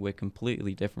dealing with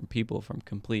completely different people from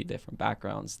completely different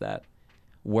backgrounds that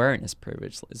weren't as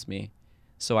privileged as me.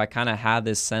 So I kind of had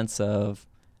this sense of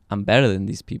I'm better than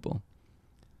these people.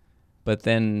 But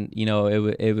then,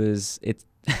 it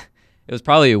was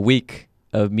probably a week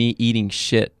of me eating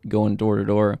shit going door to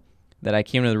door that I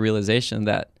came to the realization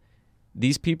that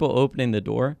these people opening the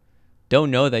door don't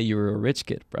know that you're a rich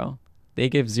kid, bro. They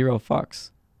give 0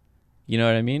 fucks. You know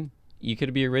what I mean? You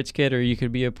could be a rich kid or you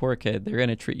could be a poor kid. They're going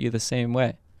to treat you the same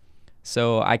way.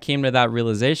 So I came to that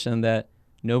realization that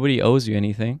nobody owes you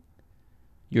anything.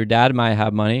 Your dad might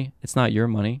have money. It's not your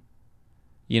money.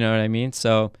 You know what I mean?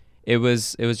 So it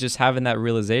was just having that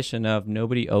realization of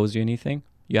nobody owes you anything.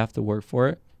 You have to work for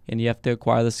it, and you have to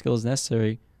acquire the skills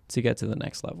necessary to get to the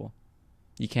next level.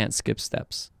 You can't skip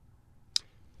steps.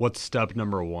 What's step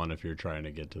number 1 if you're trying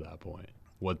to get to that point?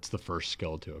 What's the first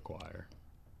skill to acquire?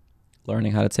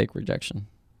 Learning how to take rejection.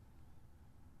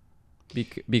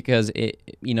 Because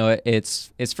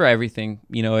it's for everything.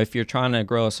 If you're trying to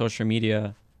grow a social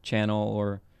media channel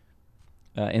or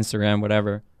Instagram,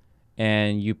 whatever,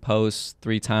 and you post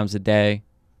 3 times a day,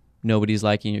 nobody's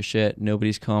liking your shit,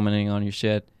 nobody's commenting on your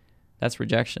shit, that's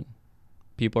rejection.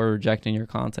 People are rejecting your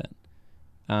content.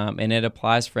 And it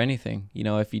applies for anything. You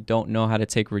know, if you don't know how to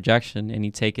take rejection and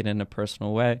you take it in a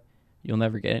personal way, you'll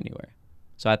never get anywhere.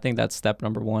 So I think that's step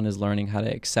number one, is learning how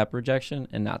to accept rejection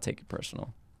and not take it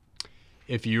personal.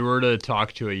 If you were to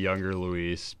talk to a younger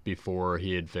Luis before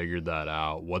he had figured that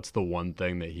out, what's the one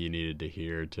thing that he needed to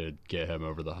hear to get him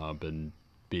over the hump and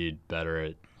be better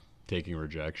at taking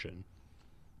rejection?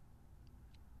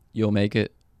 You'll make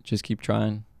it. Just keep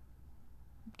trying.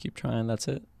 Keep trying. That's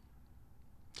it.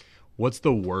 What's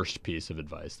the worst piece of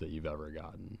advice that you've ever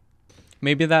gotten?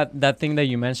 Maybe that thing that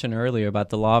you mentioned earlier about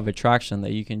the law of attraction,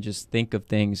 that you can just think of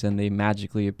things and they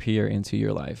magically appear into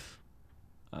your life.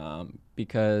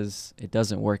 Because it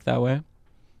doesn't work that way.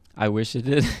 I wish it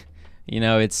did. You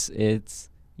know, it's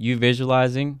you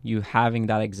visualizing, you having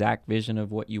that exact vision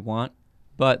of what you want.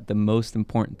 But the most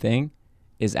important thing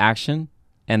is action.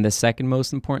 And the second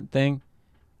most important thing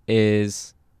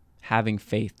is having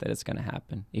faith that it's going to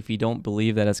happen. If you don't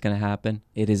believe that it's going to happen,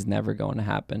 it is never going to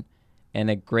happen. And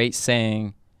a great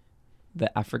saying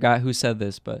that I forgot who said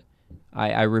this, but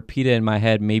I repeat it in my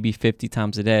head maybe 50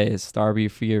 times a day is starve your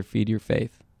fear, feed your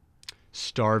faith.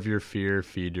 Starve your fear,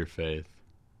 feed your faith.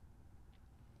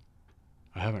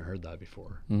 I haven't heard that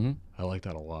before. Mm-hmm. I like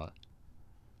that a lot.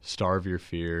 Starve your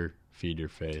fear, feed your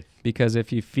faith. Because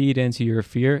if you feed into your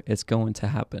fear, it's going to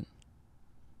happen.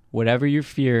 Whatever your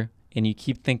fear, and you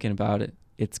keep thinking about it,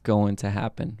 it's going to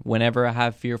happen. Whenever I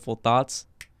have fearful thoughts,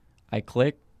 I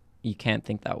click. You can't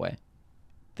think that way.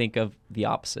 Think of the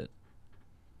opposite.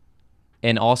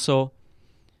 And also,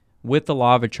 with the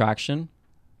law of attraction,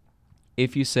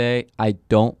 if you say, I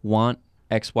don't want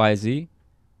XYZ,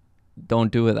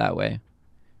 don't do it that way.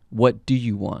 What do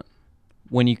you want?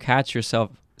 When you catch yourself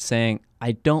saying,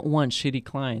 I don't want shitty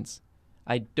clients.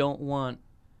 I don't want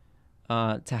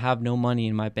to have no money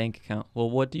in my bank account. Well,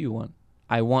 what do you want?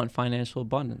 I want financial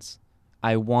abundance.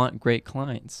 I want great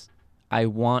clients. I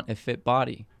want a fit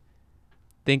body.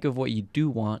 Think of what you do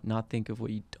want, not think of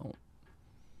what you don't.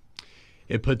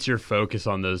 It puts your focus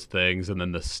on those things, and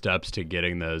then the steps to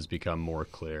getting those become more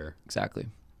clear. Exactly.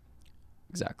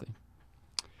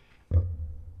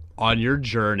 On your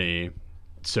journey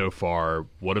so far,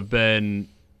 what have been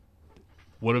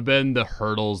the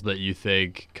hurdles that you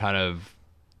think kind of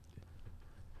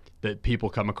that people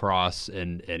come across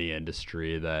in any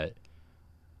industry that,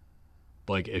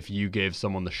 like, if you gave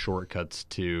someone the shortcuts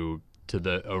to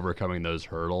the overcoming those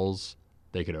hurdles,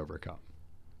 they could overcome?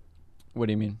 What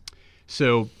do you mean?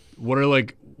 So what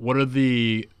are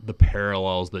the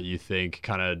parallels that you think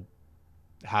kind of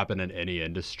happen in any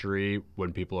industry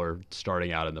when people are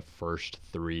starting out in the first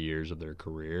 3 years of their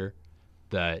career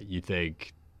that you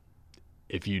think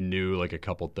if you knew like a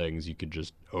couple things, you could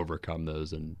just overcome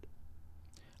those and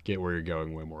get where you're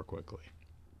going way more quickly?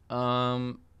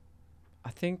 I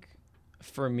think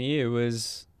for me,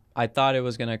 I thought it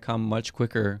was going to come much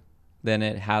quicker than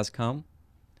it has come.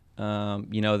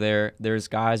 There's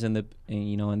guys in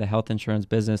the health insurance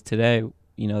business today,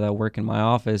 that work in my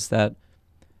office that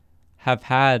have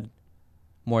had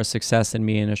more success than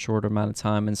me in a shorter amount of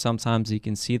time. And sometimes you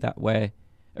can see that way,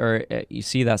 or you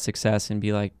see that success and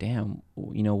be like, damn,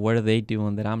 what are they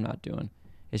doing that I'm not doing?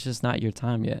 It's just not your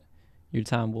time yet. Your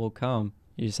time will come.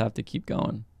 You just have to keep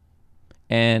going.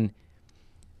 And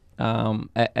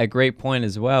a great point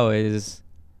as well is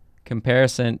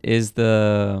comparison is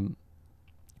the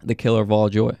killer of all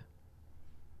joy.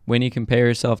 When you compare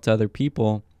yourself to other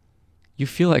people, you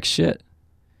feel like shit.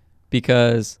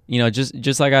 Because,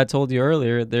 just like I told you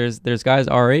earlier, there's guys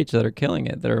our age that are killing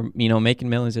it, that are, making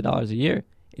millions of dollars a year.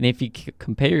 And if you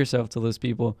compare yourself to those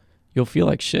people, you'll feel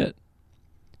like shit.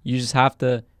 You just have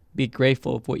to be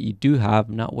grateful of what you do have,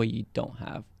 not what you don't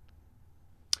have.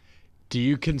 Do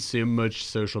you consume much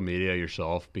social media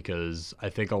yourself? Because I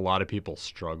think a lot of people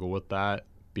struggle with that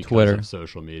because of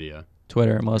social media.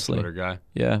 Twitter, mostly. Twitter guy?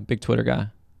 Yeah, big Twitter guy.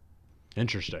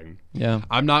 Interesting. Yeah.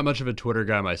 I'm not much of a Twitter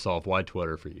guy myself. Why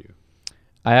Twitter for you?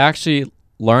 I actually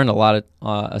learned a lot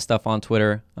of stuff on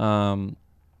Twitter.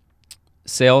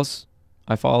 Sales.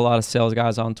 I follow a lot of sales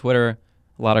guys on Twitter,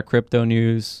 a lot of crypto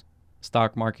news,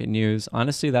 stock market news.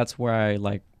 Honestly, that's where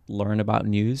I learn about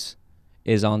news,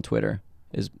 is on Twitter,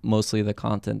 is mostly the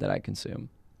content that I consume.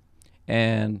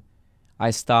 And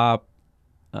I stopped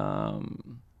those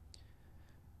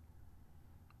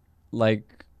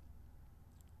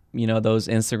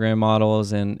Instagram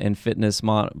models and fitness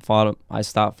I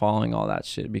stopped following all that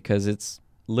shit because it's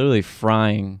literally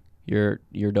frying your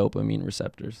dopamine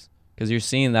receptors, because you're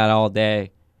seeing that all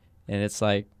day and it's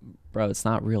like, bro, it's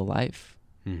not real life.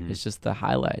 Mm-hmm. It's just the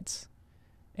highlights.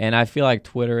 And I feel like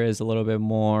Twitter is a little bit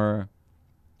more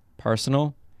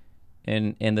personal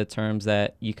in the terms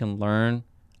that you can learn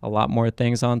a lot more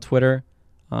things on Twitter.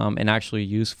 and actually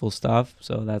useful stuff.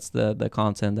 So that's the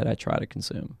content that I try to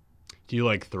consume. Do you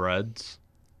like Threads?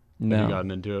 No. Have you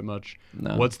gotten into it much?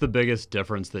 No. What's the biggest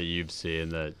difference that you've seen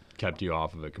that kept you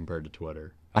off of it compared to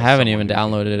Twitter? I haven't even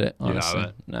downloaded it, honestly. You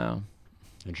haven't? No.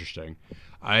 Interesting.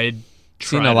 I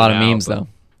seen a lot of memes though.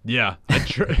 Yeah,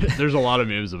 there's a lot of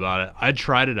memes about it. I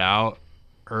tried it out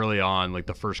early on, like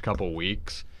the first couple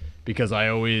weeks, because I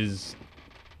always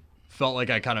felt like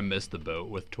I kind of missed the boat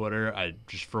with Twitter. I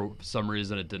just, for some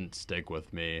reason, it didn't stick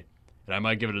with me. And I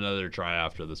might give it another try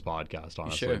after this podcast,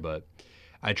 honestly. Sure. But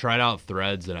I tried out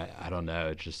Threads, and I don't know.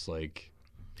 It's just like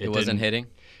it wasn't hitting.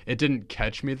 It didn't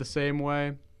catch me the same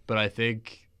way. But I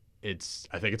think it's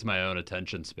my own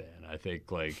attention span. I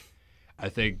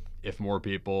think if more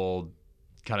people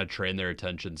kind of train their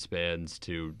attention spans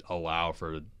to allow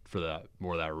for that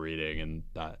more of that reading and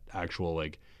that actual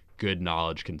like good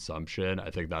knowledge consumption,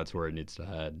 I think that's where it needs to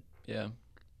head. Yeah.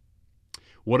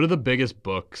 What are the biggest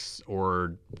books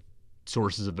or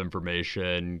sources of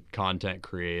information, content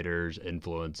creators,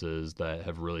 influences that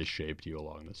have really shaped you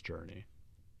along this journey?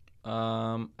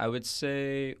 I would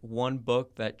say one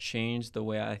book that changed the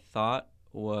way I thought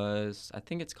was, I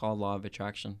think it's called Law of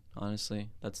Attraction,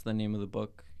 honestly. That's the name of the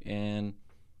book. And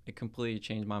it completely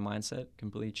changed my mindset,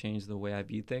 completely changed the way I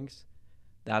view things.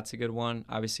 That's a good one.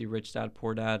 Obviously, Rich Dad,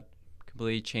 Poor Dad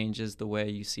completely changes the way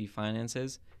you see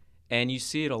finances. And you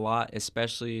see it a lot,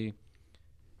 especially,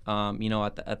 at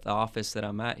the office that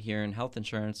I'm at here in health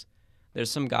insurance.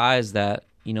 There's some guys that,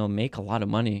 make a lot of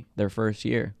money their first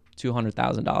year,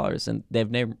 $200,000, and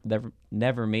they've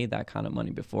never made that kind of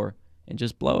money before and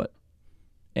just blow it.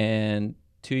 And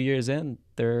 2 years in,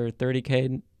 they're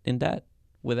 $30K in debt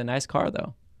with a nice car,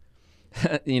 though.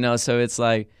 So it's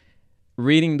like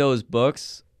reading those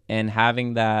books and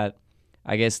having that,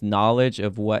 I guess, knowledge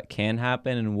of what can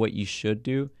happen and what you should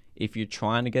do if you're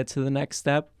trying to get to the next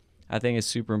step, I think is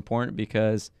super important,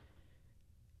 because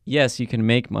yes, you can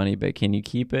make money, but can you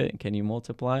keep it? Can you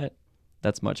multiply it?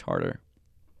 That's much harder.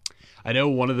 I know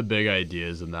one of the big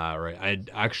ideas in that, right? I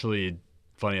actually,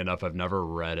 funny enough, I've never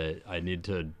read it. I need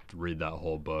to read that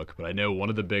whole book, but I know one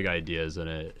of the big ideas in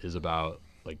it is about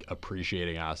like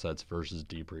appreciating assets versus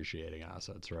depreciating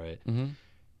assets, right? Mm-hmm.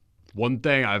 One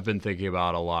thing I've been thinking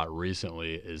about a lot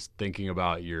recently is thinking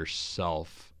about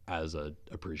yourself as a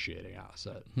appreciating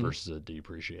asset versus a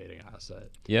depreciating asset.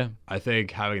 Yeah. I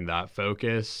think having that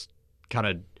focus kind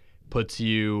of puts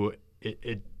you,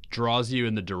 it draws you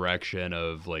in the direction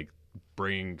of like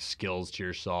bringing skills to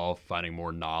yourself, finding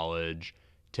more knowledge,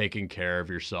 taking care of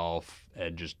yourself,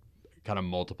 and just kind of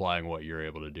multiplying what you're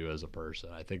able to do as a person.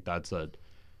 I think that's an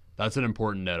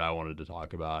important note I wanted to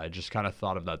talk about. I just kind of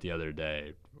thought of that the other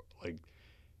day. Like,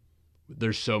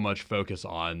 there's so much focus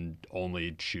on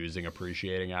only choosing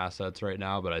appreciating assets right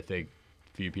now, but I think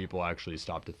few people actually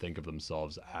stop to think of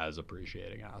themselves as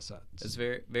appreciating assets. It's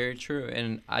very, very true.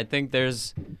 And I think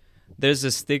there's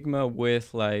a stigma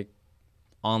with like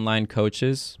online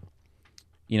coaches.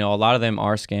 A lot of them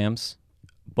are scams,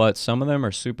 but some of them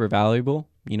are super valuable.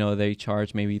 They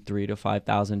charge maybe $3,000 to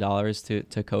 $5,000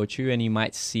 to coach you, and you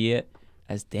might see it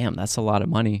as, damn, that's a lot of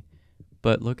money.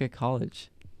 But look at college.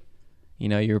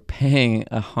 You're paying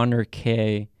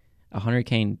 $100K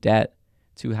in debt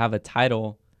to have a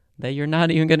title that you're not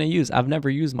even going to use. I've never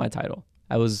used my title.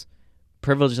 I was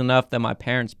privileged enough that my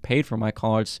parents paid for my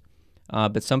college,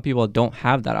 but some people don't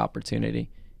have that opportunity,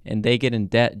 and they get in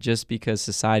debt just because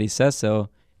society says so,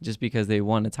 just because they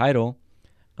won a title.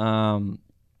 And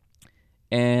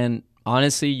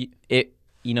honestly, if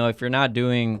you're not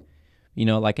doing,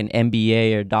 like an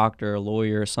MBA or doctor or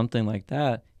lawyer or something like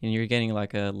that, and you're getting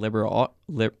like a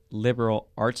liberal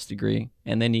arts degree,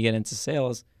 and then you get into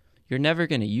sales, you're never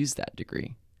going to use that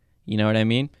degree. You know what I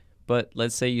mean? But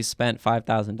let's say you spent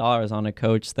 $5,000 on a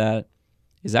coach that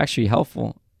is actually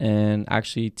helpful and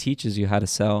actually teaches you how to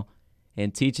sell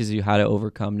and teaches you how to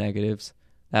overcome negatives.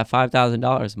 That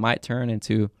 $5,000 might turn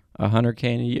into $100K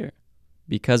in a year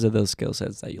because of those skill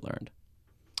sets that you learned.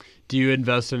 Do you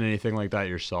invest in anything like that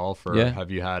yourself, or Yeah.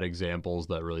 have you had examples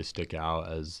that really stick out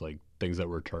as like things that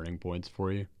were turning points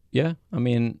for you? Yeah. I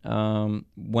mean,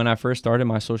 when I first started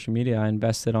my social media, I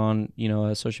invested on,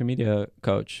 a social media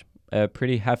coach, a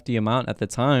pretty hefty amount at the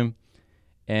time.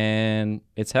 And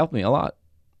it's helped me a lot.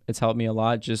 It's helped me a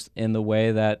lot just in the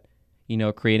way that,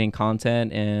 creating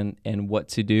content and what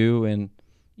to do and,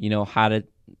 how to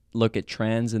look at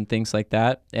trends and things like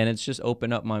that. And it's just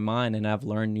opened up my mind, and I've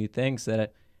learned new things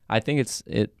that I think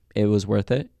it was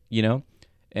worth it,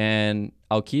 and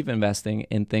I'll keep investing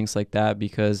in things like that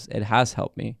because it has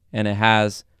helped me and it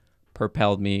has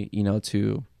propelled me,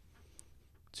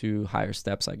 to higher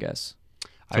steps, I guess.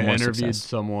 I more interviewed success.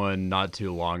 someone not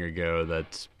too long ago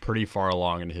that's pretty far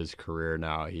along in his career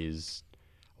now. I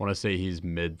want to say he's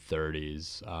mid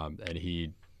 30s, and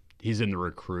he's in the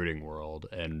recruiting world.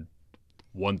 And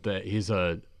one thing, he's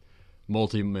a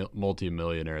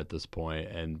multi-millionaire at this point,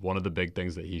 and one of the big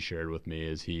things that he shared with me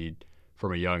is he,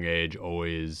 from a young age,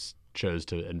 always chose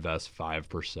to invest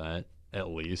 5% at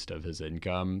least of his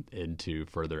income into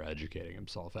further educating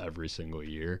himself every single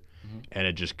year. And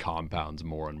it just compounds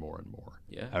more and more and more.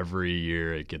 Yeah. Every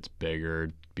year it gets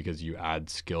bigger because you add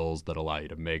skills that allow you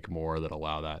to make more, that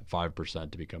allow that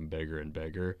 5% to become bigger and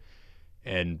bigger.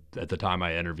 And at the time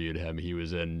I interviewed him, he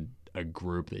was in a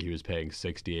group that he was paying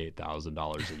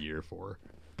 $68,000 a year for.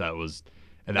 That was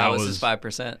his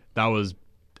 5%. That was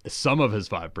some of his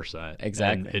 5%.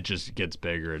 Exactly. And it just gets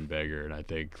bigger and bigger. And I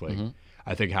think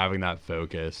I think having that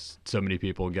focus, so many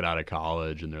people get out of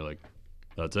college and they're like,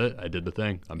 that's it. I did the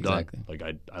thing. I'm done. Like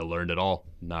I learned it all.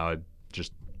 Now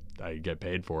I get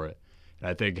paid for it. And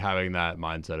I think having that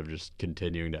mindset of just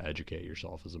continuing to educate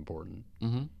yourself is important.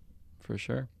 For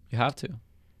sure. You have to.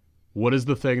 What is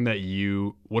the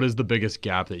biggest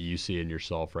gap that you see in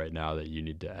yourself right now that you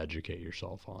need to educate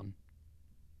yourself on?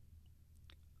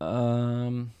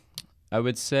 I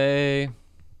would say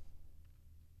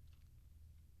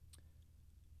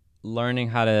learning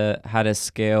how to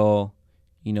scale,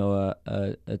 a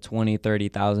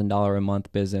 $20,000-$30,000 a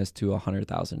month business to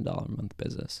 $100,000 a month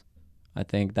business. I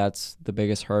think that's the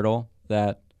biggest hurdle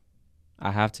that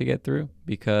I have to get through,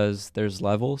 because there's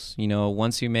levels.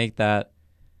 Once you make that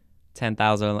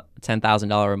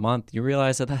 $10,000 a month, you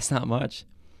realize that that's not much,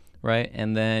 right?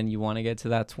 And then you want to get to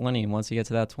that 20, and once you get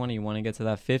to that 20, you want to get to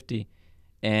that 50,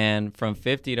 and from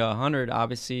 50 to 100,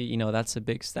 obviously, that's a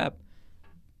big step.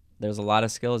 There's a lot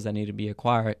of skills that need to be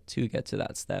acquired to get to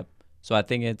that step. So I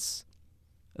think it's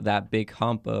that big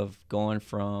hump of going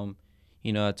from,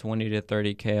 a 20 to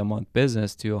 30K a month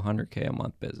business to 100K a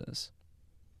month business.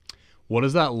 What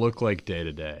does that look like day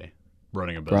to day,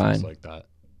 running a business like that?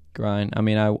 Grind. I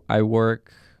mean, I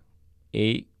work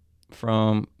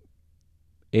from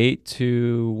 8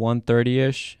 to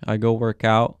 1:30ish. I go work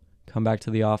out, come back to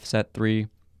the office at 3,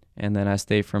 and then I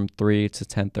stay from 3 to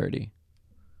 10:30.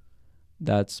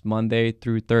 That's Monday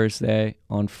through Thursday.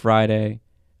 On Friday,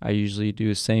 I usually do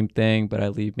the same thing, but I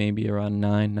leave maybe around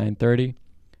 9:30.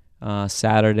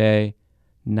 Saturday,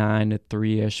 9 to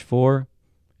 3-ish, 4.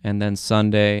 And then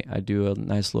Sunday, I do a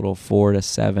nice little 4 to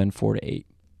 7, 4 to 8.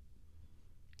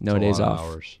 No days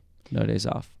off. No days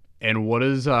off. And what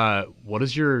does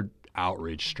your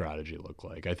outreach strategy look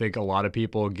like? I think a lot of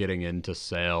people getting into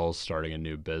sales, starting a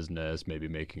new business, maybe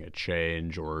making a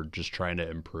change, or just trying to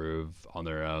improve on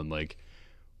their own. Like,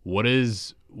 what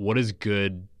is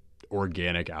good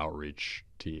organic outreach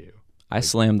to you? I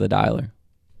slam the dialer.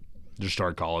 Just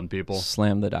start calling people?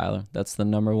 Slam the dialer. That's the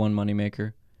number one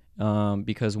moneymaker.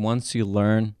 Because once you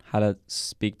learn how to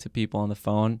speak to people on the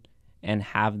phone and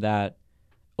have that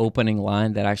opening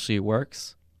line that actually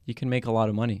works, you can make a lot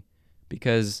of money,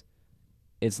 because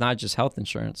it's not just health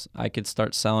insurance. I could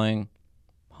start selling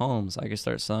homes. I could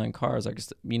start selling cars. I could,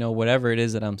 whatever it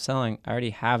is that I'm selling, I already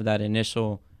have that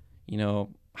initial,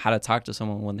 how to talk to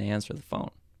someone when they answer the phone.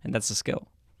 And that's a skill.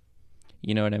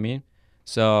 You know what I mean?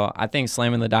 So I think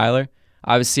slamming the dialer,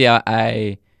 obviously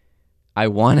I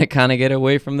want to kind of get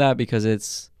away from that, because it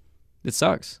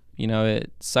sucks.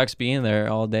 It sucks being there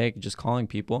all day, just calling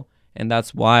people. And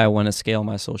that's why I want to scale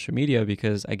my social media,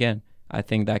 because, again, I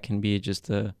think that can be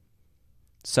just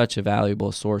such a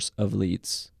valuable source of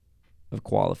leads, of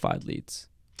qualified leads.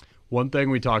 One thing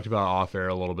we talked about off air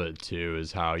a little bit too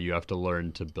is how you have to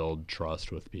learn to build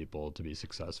trust with people to be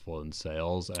successful in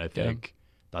sales. And I think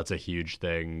that's a huge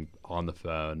thing on the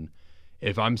phone.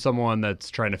 If I'm someone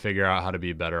that's trying to figure out how to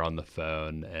be better on the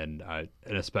phone, and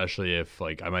especially if,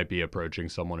 like, I might be approaching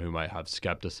someone who might have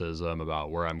skepticism about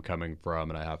where I'm coming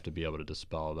from, and I have to be able to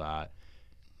dispel that.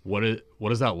 What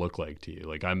does that look like to you?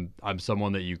 Like, I'm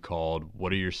someone that you called.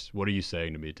 What are you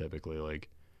saying to me typically? Like,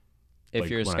 if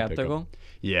you're skeptical?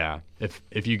 Yeah.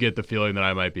 If you get the feeling that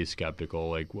I might be skeptical,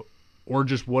 like, or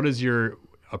just what is your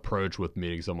approach with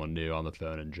meeting someone new on the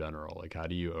phone in general? Like, how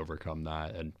do you overcome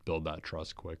that and build that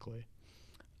trust quickly?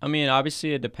 I mean,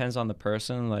 obviously it depends on the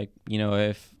person. Like,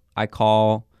 if I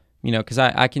call, because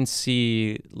I can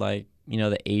see, like,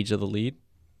 the age of the lead.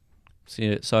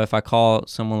 So if I call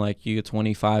someone like you, a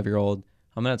 25-year-old,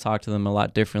 I'm going to talk to them a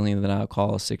lot differently than I'll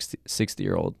call a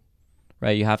 60-year-old,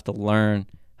 right? You have to learn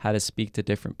how to speak to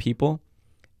different people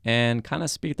and kind of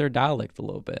speak their dialect a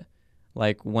little bit.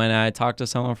 Like, when I talk to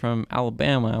someone from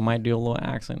Alabama, I might do a little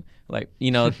accent, like,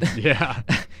 yeah,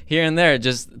 here and there,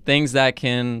 just things that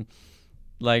can,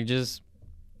 like, just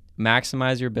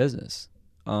maximize your business.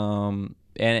 And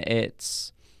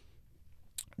it's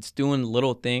doing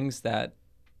little things that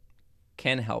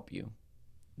can help you.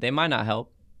 They might not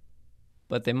help,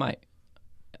 but they might.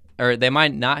 Or they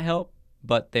might not help,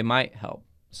 but they might help.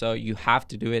 So you have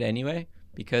to do it anyway,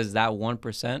 because that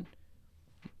 1%,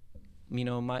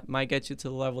 might get you to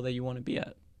the level that you want to be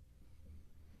at.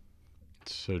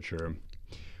 So true.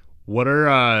 What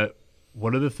are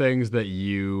the things that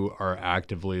you are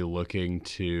actively looking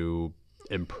to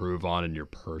improve on in your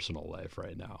personal life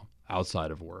right now,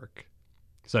 outside of work?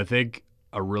 So I think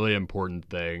a really important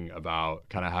thing about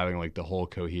kind of having like the whole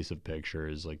cohesive picture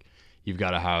is like you've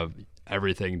got to have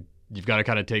everything. You've got to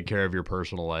kind of take care of your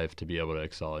personal life to be able to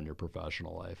excel in your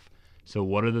professional life. So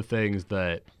what are the things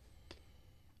that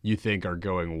you think are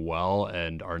going well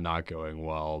and are not going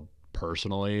well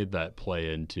personally that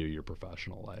play into your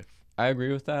professional life? I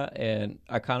agree with that, and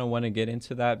I kind of want to get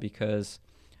into that because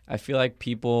I feel like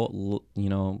people,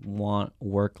 want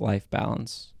work-life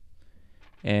balance.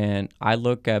 And I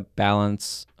look at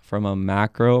balance from a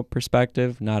macro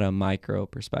perspective, not a micro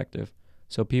perspective.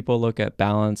 So people look at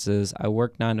balance as I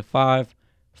work 9 to 5,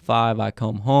 I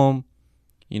come home,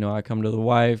 I come to the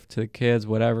wife, to the kids,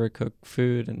 whatever, cook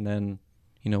food, and then,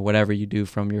 whatever you do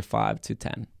from your 5 to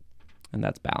 10. And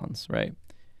that's balance, right?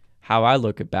 How I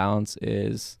look at balance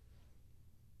is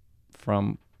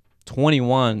from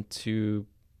 21 to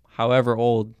however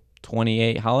old,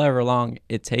 28, however long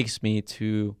it takes me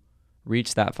to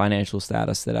reach that financial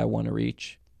status that I want to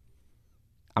reach,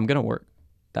 I'm going to work.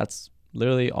 That's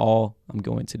literally all I'm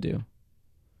going to do.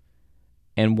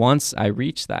 And once I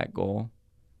reach that goal,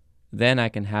 then I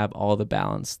can have all the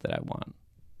balance that I want.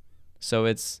 So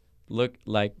it's look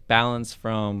like balance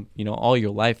from, all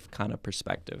your life kind of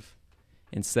perspective,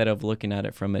 instead of looking at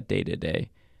it from a day-to-day.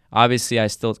 Obviously, I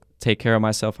still take care of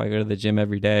myself. I go to the gym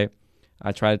every day.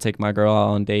 I try to take my girl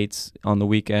out on dates on the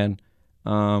weekend.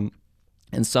 And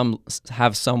some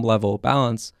have some level of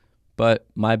balance, but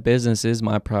my business is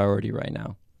my priority right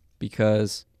now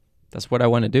because that's what I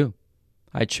want to do.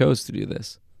 I chose to do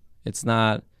this. It's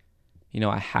not,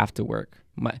 I have to work.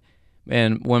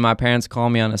 And when my parents call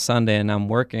me on a Sunday and I'm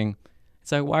working,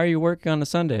 it's like, why are you working on a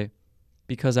Sunday?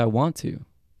 Because I want to.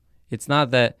 It's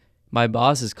not that my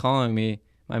boss is calling me,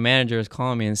 my manager is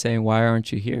calling me and saying, why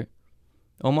aren't you here?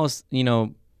 Almost, I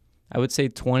would say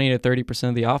 20 to 30%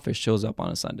 of the office shows up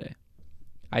on a Sunday.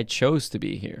 I chose to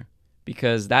be here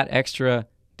because that extra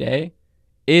day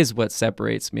is what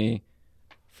separates me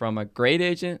from a great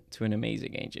agent to an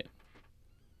amazing agent.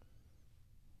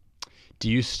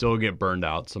 Do you still get burned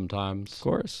out sometimes? Of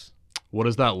course. What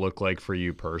does that look like for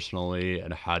you personally,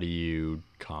 and how do you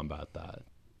combat that?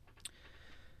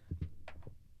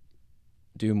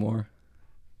 Do more.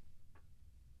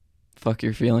 Fuck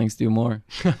your feelings, do more.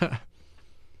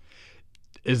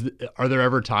 Are there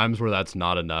ever times where that's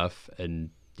not enough and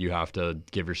you have to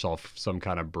give yourself some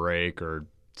kind of break or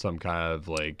some kind of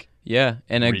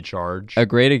recharge? A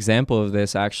great example of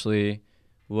this actually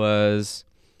was,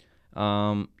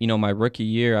 my rookie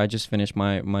year. I just finished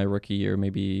my rookie year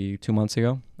maybe 2 months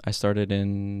ago. I started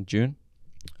in June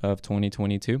of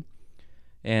 2022.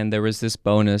 And there was this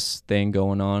bonus thing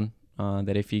going on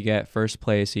that if you get first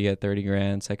place, you get 30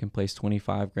 grand, second place,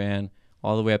 25 grand,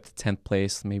 all the way up to 10th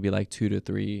place, maybe like 2 to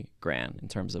 3 grand in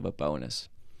terms of a bonus.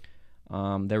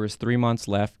 There was 3 months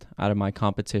left out of my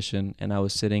competition, and I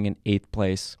was sitting in 8th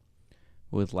place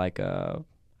with I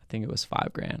think it was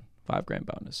 5 grand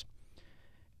bonus.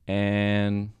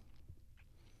 And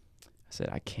I said,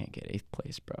 I can't get 8th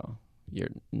place, bro.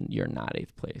 You're not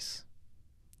 8th place.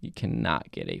 You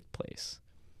cannot get 8th place.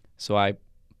 So I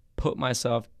put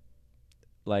myself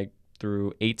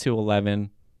through 8 to 11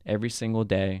 every single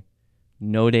day,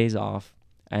 no days off.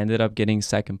 I ended up getting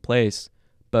 2nd place.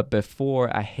 But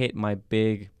before I hit my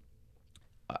big,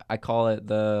 I call it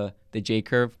the J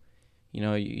curve.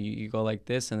 You go like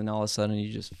this, and then all of a sudden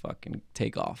you just fucking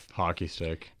take off. Hockey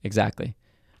stick. Exactly.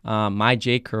 My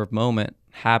J curve moment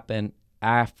happened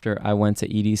after I went to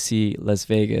EDC Las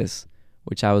Vegas,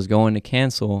 which I was going to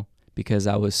cancel because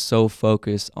I was so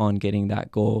focused on getting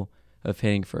that goal of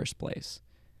hitting first place.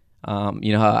 How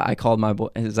I called my boy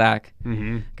Zach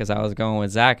because I was going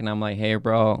with Zach, and I'm like, hey,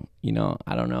 bro,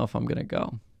 I don't know if I'm going to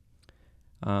go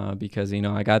because,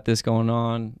 I got this going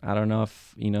on. I don't know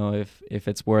if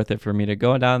it's worth it for me to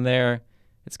go down there.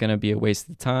 It's going to be a waste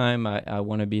of time. I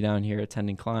want to be down here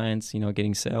attending clients,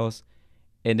 getting sales.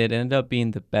 And it ended up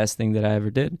being the best thing that I ever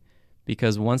did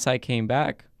because once I came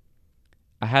back,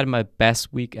 I had my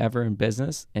best week ever in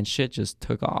business, and shit just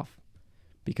took off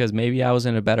because maybe I was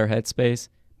in a better headspace.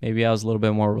 Maybe I was a little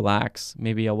bit more relaxed.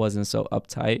 Maybe I wasn't so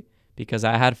uptight because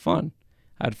I had fun.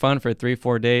 had fun for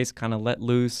 3-4 days, kind of let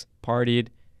loose, partied,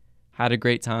 had a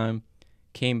great time,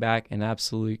 came back and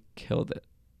absolutely killed it.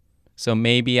 So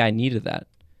maybe I needed that.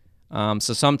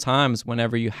 So sometimes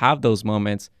whenever you have those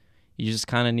moments, you just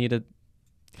kind of need to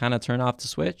kind of turn off the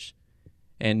switch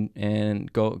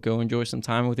and go enjoy some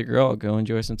time with your girl, go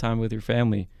enjoy some time with your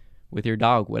family, with your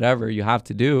dog, whatever you have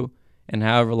to do, and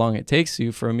however long it takes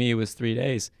you. For me, it was 3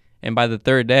 days. And by the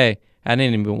third day, I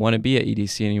didn't even want to be at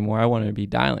EDC anymore. I wanted to be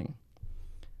dialing.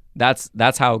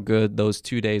 That's how good those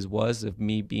 2 days was of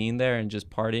me being there and just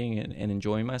partying and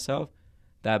enjoying myself,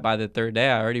 that by the third day,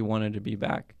 I already wanted to be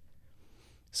back.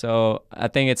 So I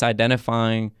think it's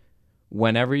identifying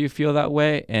whenever you feel that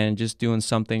way and just doing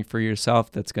something for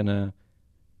yourself that's going to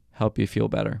help you feel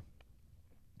better.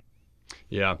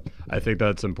 Yeah, I think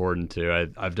that's important too.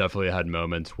 I've definitely had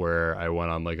moments where I went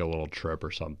on like a little trip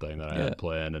or something that I had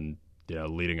planned, and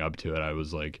leading up to it, I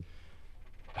was like,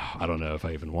 I don't know if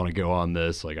I even want to go on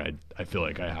this. Like I feel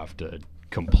like I have to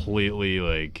completely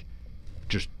like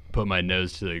just put my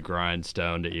nose to the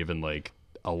grindstone to even like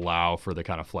allow for the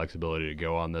kind of flexibility to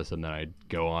go on this, and then I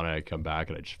go on it, I come back,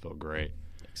 and I just feel great.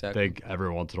 Exactly. I think every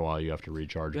once in a while you have to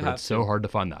recharge, but it's so hard to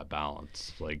find that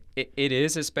balance. Like it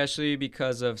is, especially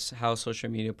because of how social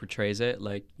media portrays it.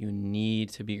 Like you need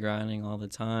to be grinding all the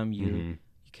time. You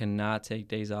cannot take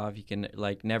days off. You can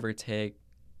like never take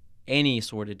any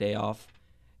sort of day off.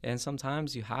 And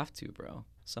sometimes you have to, bro.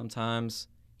 Sometimes,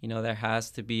 there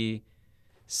has to be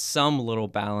some little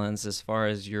balance as far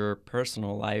as your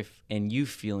personal life and you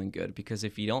feeling good. Because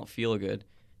if you don't feel good,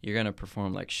 you're going to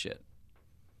perform like shit.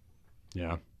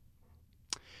 Yeah.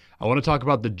 I want to talk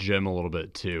about the gym a little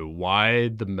bit too. Why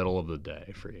the middle of the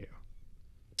day for you?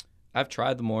 I've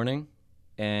tried the morning,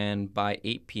 and by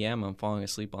 8 p.m. I'm falling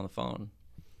asleep on the phone.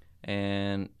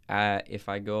 And if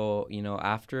I go,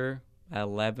 after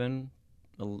 11,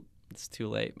 it's too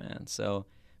late, man. So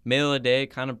middle of the day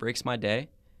kind of breaks my day,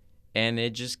 and it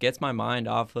just gets my mind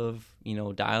off of,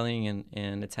 dialing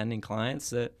and attending clients,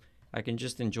 that I can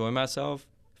just enjoy myself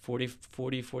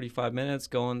 45 minutes,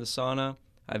 go in the sauna.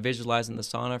 I visualize in the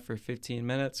sauna for 15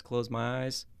 minutes, close my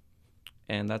eyes,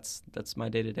 and that's my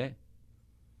day-to-day.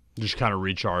 Just kind of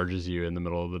recharges you in the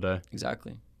middle of the day?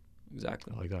 Exactly. I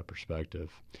like that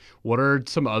perspective. What are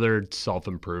some other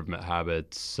self-improvement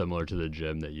habits similar to the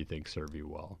gym that you think serve you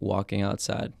well? Walking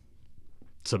outside.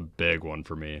 It's a big one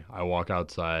for me. I walk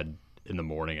outside in the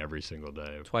morning every single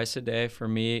day. Twice a day for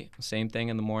me. Same thing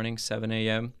in the morning, 7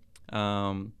 a.m.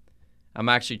 I'm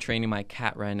actually training my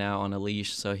cat right now on a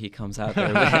leash, so he comes out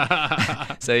there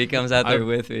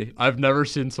with me. I've never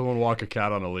seen someone walk a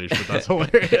cat on a leash, but that's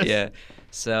hilarious. Yeah.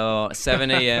 So 7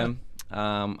 a.m.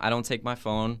 I don't take my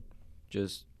phone.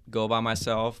 Just go by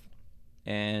myself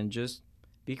and just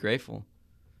be grateful.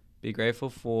 Be grateful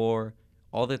for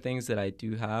all the things that I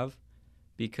do have,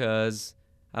 because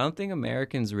I don't think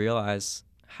Americans realize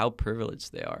how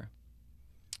privileged they are.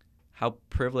 How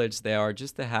privileged they are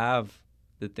just to have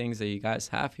the things that you guys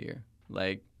have here.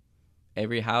 Like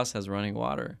every house has running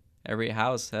water. Every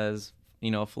house has,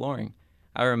 flooring.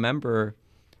 I remember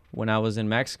when I was in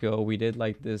Mexico, we did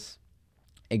like this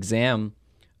exam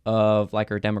of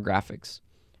like our demographics,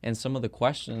 and some of the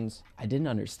questions I didn't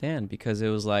understand, because it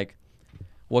was like,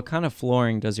 what kind of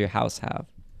flooring does your house have?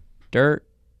 Dirt,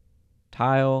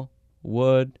 tile,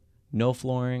 wood, no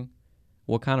flooring.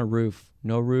 What kind of roof?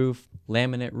 No roof,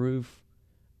 laminate roof,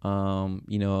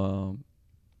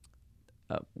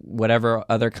 whatever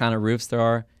other kind of roofs there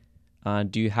are.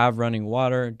 Do you have running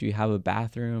water? Do you have a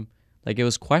bathroom? Like it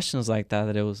was questions like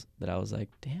that I was like,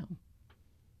 damn,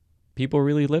 people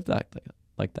really live like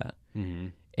that. Mm-hmm.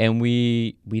 And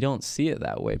we don't see it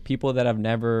that way. People that have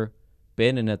never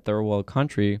been in a third world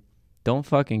country don't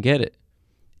fucking get it.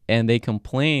 And they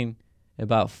complain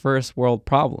about first world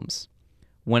problems.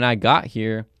 When I got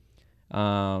here,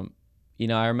 I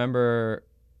remember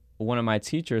one of my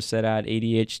teachers said I had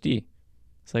ADHD.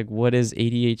 It's like, what is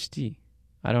ADHD?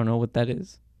 I don't know what that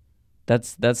is.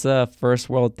 That's a first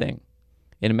world thing.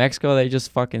 In Mexico, they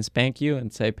just fucking spank you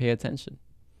and say, pay attention.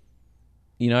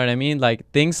 You know what I mean? Like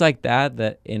things like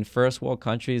that in first world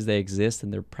countries, they exist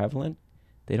and they're prevalent.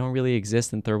 They don't really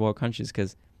exist in third world countries,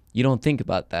 because you don't think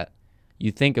about that.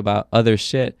 You think about other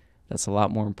shit that's a lot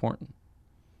more important.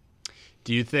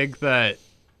 Do you think that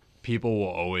people will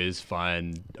always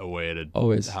find a way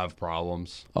to have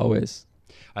problems? Always.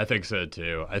 I think so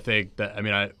too. I think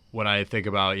that, when I think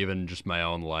about even just my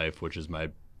own life, which is my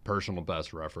personal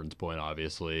best reference point,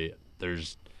 obviously,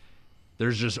 there's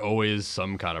just always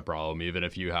some kind of problem. Even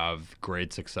if you have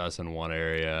great success in one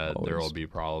area, there will be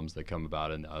problems that come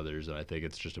about in others. And I think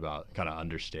it's just about kind of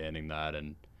understanding that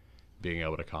and being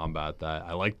able to combat that.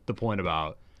 I like the point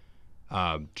about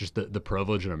just the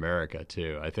privilege in America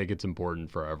too. I think it's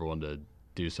important for everyone to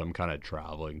do some kind of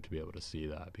traveling to be able to see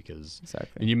that, because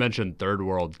Exactly. and you mentioned third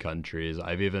world countries.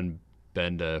 I've even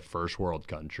been to first world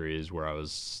countries where I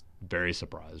was very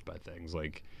surprised by things.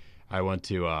 Like I went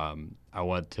to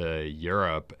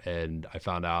Europe, and I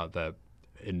found out that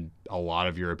in a lot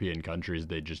of European countries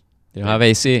they don't have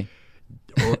AC.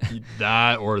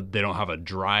 Or they don't have a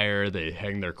dryer. They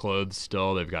hang their clothes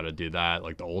still. They've got to do that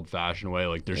like the old fashioned way.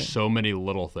 Like there's so many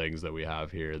little things that we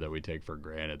have here that we take for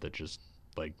granted that just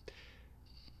like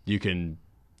you can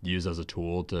use as a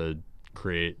tool to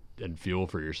create and fuel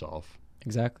for yourself.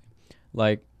 Exactly.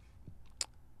 Like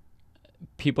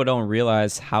people don't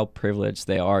realize how privileged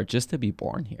they are just to be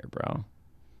born here, bro.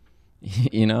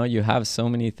 You know, you have so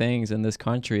many things in this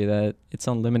country that it's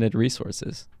unlimited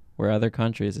resources, where other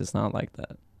countries it's not like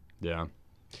that. Yeah.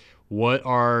 What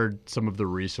are some of the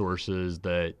resources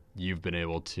that you've been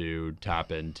able to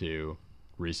tap into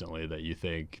recently that you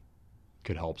think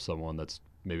could help someone that's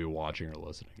maybe watching or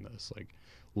listening to this? Like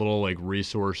little like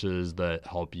resources that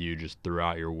help you just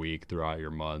throughout your week, throughout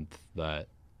your month, that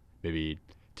maybe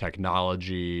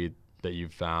technology that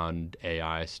you've found,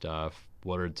 AI stuff.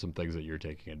 What are some things that you're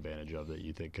taking advantage of that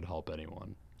you think could help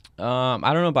anyone? I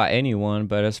don't know about anyone,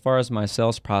 but as far as my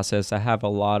sales process, I have a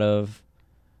lot of,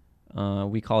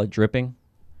 we call it dripping,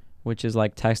 which is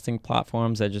like texting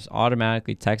platforms that just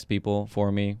automatically text people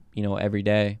for me, you know, every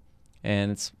day.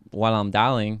 And it's while I'm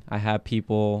dialing, I have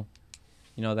people,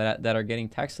 you know, that are getting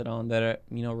texted on that are,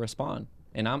 you know, respond.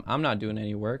 And I'm not doing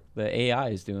any work. The AI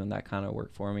is doing that kind of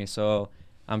work for me. So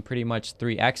I'm pretty much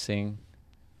 3Xing,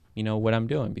 you know, what I'm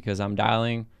doing, because I'm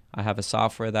dialing. I have a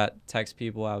software that texts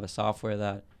people. I have a software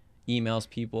that emails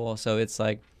people. So it's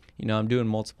like, you know, I'm doing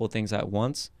multiple things at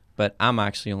once, but I'm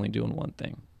actually only doing one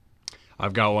thing.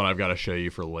 I've got one I've got to show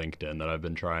you for LinkedIn that I've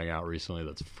been trying out recently.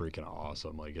 That's freaking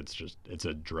awesome. Like it's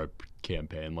a drip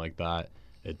campaign like that.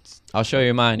 I'll show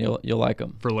you mine. You'll like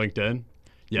them. For LinkedIn?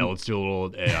 Yeah, let's do a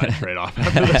little AI trade-off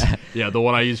after this. Yeah, the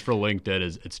one I use for LinkedIn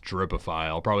it's Dripify.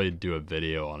 I'll probably do a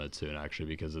video on it soon, actually,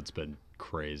 because it's been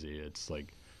crazy. It's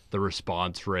like the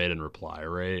response rate and reply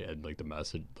rate and like the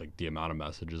message, like the amount of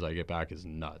messages I get back is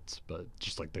nuts. But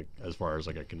just like as far as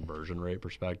like a conversion rate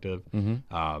perspective,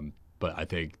 but I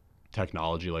think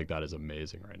technology like that is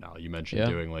amazing right now. You mentioned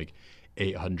doing like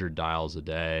 800 dials a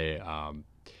day.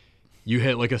 You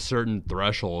hit like a certain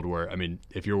threshold where, I mean,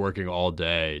 if you're working all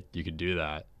day, you could do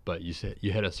that, but you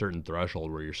hit a certain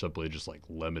threshold where you're simply just like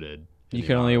limited. You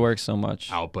can only work so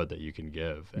much output that you can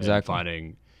give. Exactly. And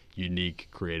finding unique,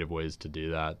 creative ways to do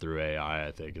that through AI,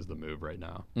 I think, is the move right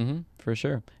now. For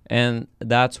sure. And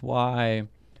that's why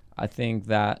I think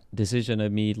that decision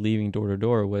of me leaving door to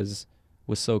door was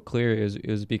so clear. It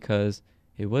was because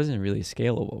it wasn't really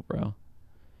scalable, bro.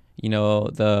 You know,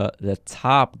 the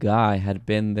top guy had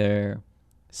been there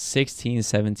 16,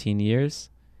 17 years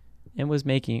and was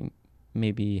making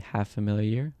maybe $500,000 a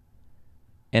year.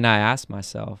 And I asked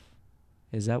myself,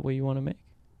 is that what you want to make?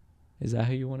 Is that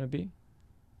who you want to be?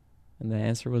 And the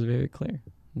answer was very clear.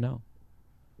 No.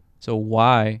 So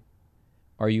why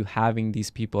are you having these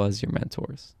people as your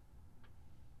mentors?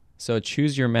 So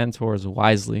choose your mentors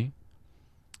wisely,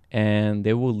 and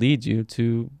they will lead you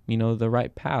to, you know, the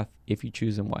right path if you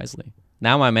choose them wisely.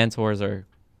 Now my mentors are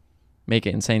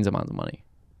making insane amounts of money.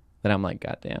 Then I'm like,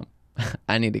 God damn,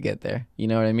 I need to get there. You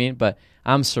know what I mean? But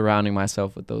I'm surrounding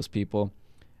myself with those people.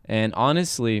 And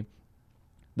honestly,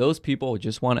 those people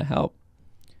just want to help.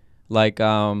 Like,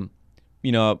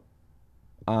 you know,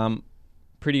 I'm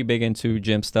pretty big into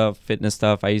gym stuff, fitness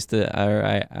stuff. I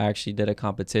actually did a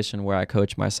competition where I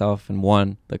coached myself and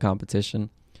won the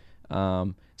competition.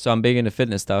 So I'm big into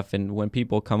fitness stuff. And when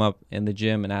people come up in the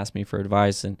gym and ask me for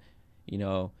advice and, you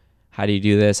know, how do you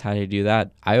do this? How do you do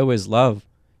that? I always love,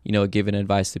 you know, giving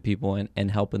advice to people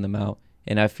and helping them out.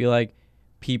 And I feel like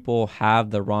people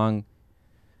have the wrong,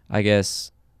 I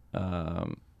guess,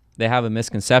 they have a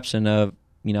misconception of,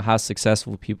 you know, how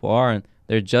successful people are. And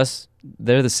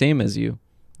they're the same as you.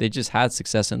 They just had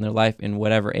success in their life in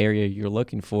whatever area you're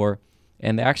looking for.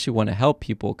 And they actually want to help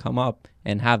people come up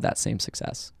and have that same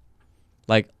success.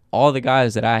 Like all the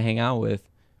guys that I hang out with,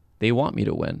 they want me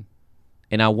to win.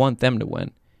 And I want them to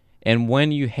win. And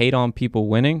when you hate on people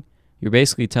winning, you're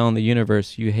basically telling the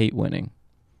universe you hate winning.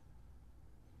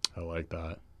 I like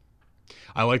that.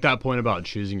 I like that point about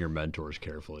choosing your mentors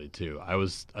carefully too.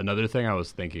 Another thing I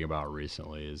was thinking about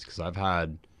recently is because I've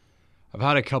had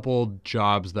a couple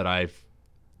jobs that I've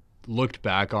looked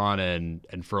back on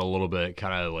and for a little bit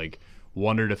kind of like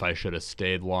wondered if I should have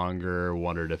stayed longer,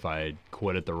 wondered if I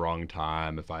quit at the wrong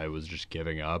time, if I was just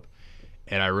giving up.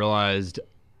 And I realized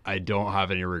I don't have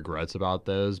any regrets about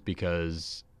those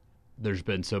because there's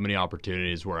been so many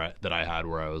opportunities that I had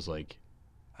where I was like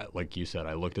you said,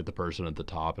 I looked at the person at the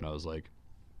top and I was like,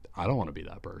 I don't want to be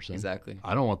that person. Exactly.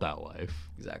 I don't want that life.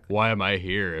 Exactly. Why am I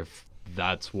here if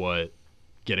that's what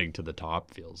getting to the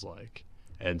top feels like?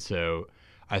 And so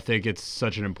I think it's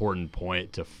such an important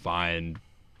point to find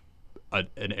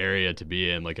an area to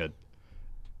be in, like an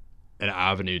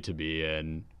avenue to be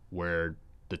in where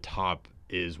the top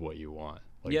is what you want.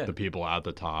 Like the people at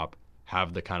the top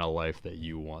have the kind of life that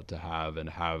you want to have and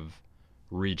have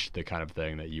reached the kind of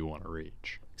thing that you want to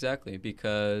reach. Exactly,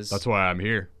 because that's why I'm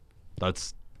here.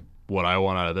 That's what I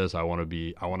want out of this. I want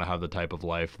to have the type of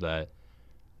life that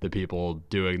the people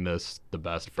doing this the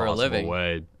best possible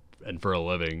way and for a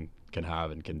living can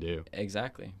have and can do.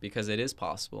 Exactly, because it is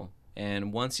possible.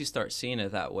 And once you start seeing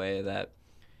it that way, that,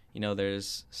 you know,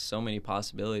 there's so many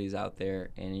possibilities out there,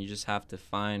 and you just have to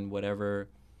find whatever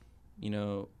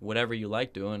you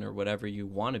like doing or whatever you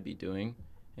want to be doing,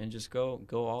 and just go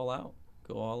all out,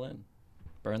 go all in,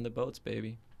 burn the boats,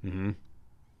 baby. Mm-hmm.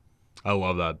 I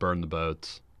love that. Burn the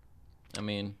boats. I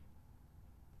mean,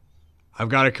 I've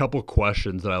got a couple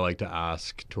questions that I like to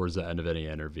ask towards the end of any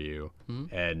interview,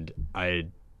 and I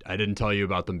didn't tell you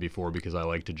about them before because I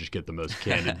like to just get the most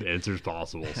candid answers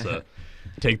possible. So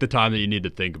take the time that you need to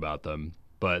think about them.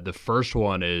 But the first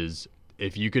one is,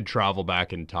 if you could travel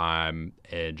back in time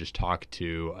and just talk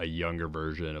to a younger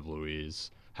version of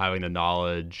Louise, having the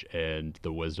knowledge and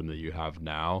the wisdom that you have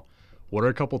now, what are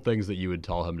a couple things that you would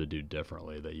tell him to do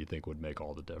differently that you think would make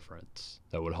all the difference,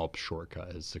 that would help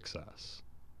shortcut his success?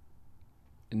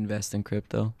 Invest in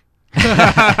crypto.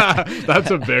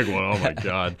 That's a big one. Oh my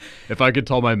God. If I could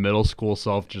tell my middle school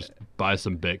self, just buy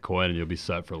some Bitcoin and you'll be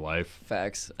set for life.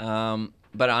 Facts.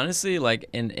 But honestly, like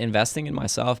investing in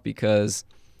myself, because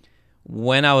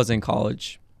when I was in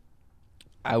college,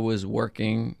 I was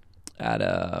working at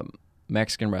a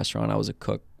Mexican restaurant. I was a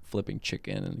cook, flipping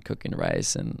chicken and cooking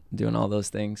rice and doing all those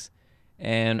things.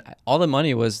 And all the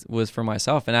money was for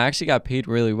myself. And I actually got paid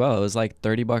really well. It was like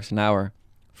 $30 an hour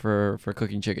for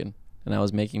cooking chicken. And I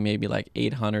was making maybe like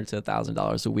 $800 to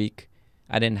 $1,000 a week.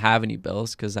 I didn't have any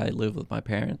bills because I lived with my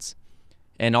parents.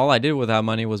 And all I did with that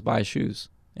money was buy shoes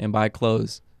and buy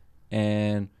clothes.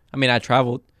 And I mean, I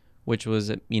traveled, which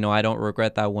was, I don't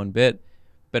regret that one bit.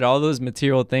 But all those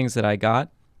material things that I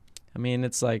got, I mean,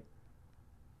 it's like,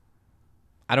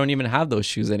 I don't even have those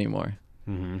shoes anymore.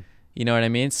 Mm-hmm. You know what I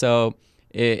mean? So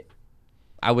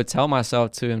I would tell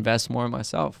myself to invest more in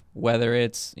myself, whether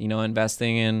it's,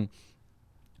 investing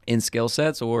in skill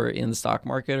sets or in the stock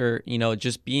market, or,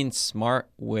 just being smart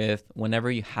with whenever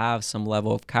you have some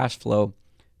level of cash flow,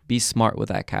 be smart with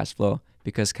that cash flow,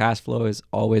 because cash flow is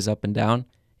always up and down.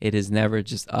 It is never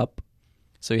just up.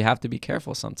 So you have to be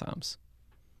careful sometimes.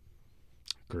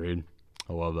 Agreed.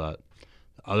 I love that.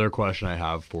 Other question I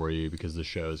have for you, because the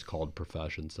show is called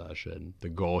Profession Session, the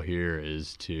goal here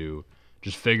is to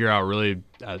just figure out really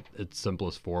at its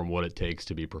simplest form what it takes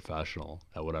to be professional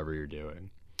at whatever you're doing.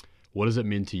 What does it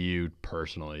mean to you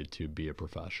personally to be a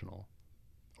professional,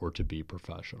 or to be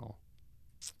professional?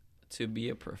 To be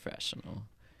a professional.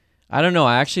 I don't know.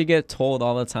 I actually get told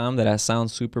all the time that I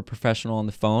sound super professional on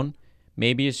the phone.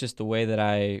 Maybe it's just the way that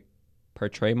I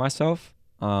portray myself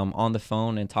on the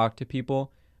phone and talk to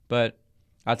people. But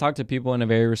I talk to people in a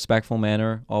very respectful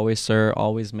manner. Always sir,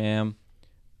 always ma'am.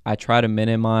 I try to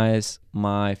minimize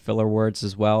my filler words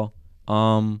as well.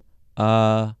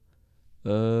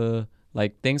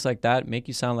 Like things like that make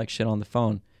you sound like shit on the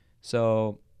phone.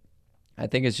 So I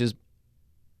think it's just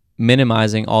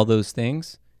minimizing all those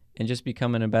things and just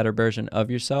becoming a better version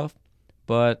of yourself.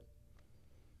 But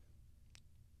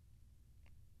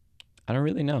I don't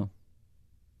really know.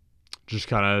 Just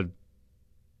kind of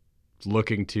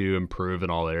looking to improve in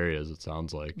all areas, it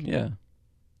sounds like. Yeah,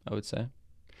 I would say.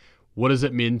 What does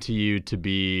it mean to you to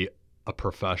be a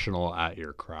professional at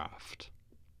your craft?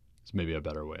 It's maybe a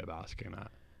better way of asking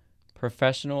that.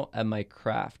 Professional at my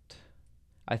craft.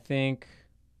 I think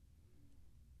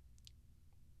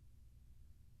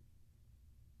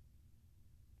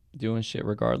doing shit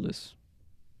regardless.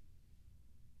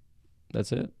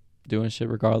 That's it. Doing shit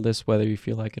regardless, whether you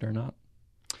feel like it or not.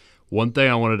 One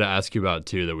thing I wanted to ask you about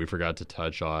too that we forgot to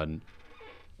touch on,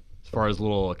 as far as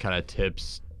little kind of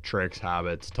tips, tricks,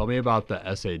 habits, tell me about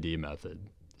the SAD method,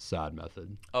 SAD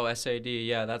method. Oh, SAD,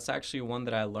 yeah, that's actually one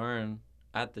that I learned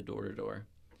at the door-to-door,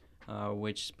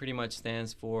 which pretty much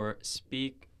stands for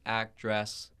speak, act,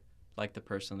 dress like the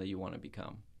person that you want to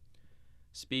become.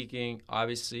 Speaking,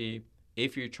 obviously,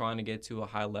 if you're trying to get to a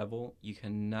high level, you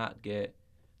cannot get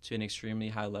to an extremely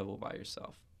high level by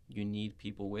yourself. You need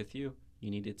people with you. You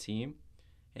need a team.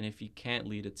 And if you can't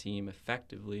lead a team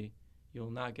effectively, you'll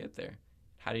not get there.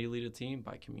 It How do you lead a team?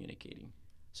 By communicating.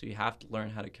 So you have to learn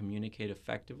how to communicate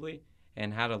effectively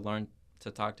and how to learn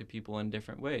to talk to people in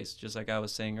different ways. Just like I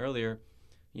was saying earlier,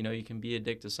 you can be a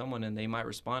dick to someone and they might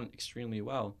respond extremely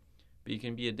well, but you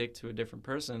can be a dick to a different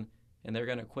person and they're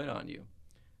going to quit on you.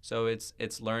 So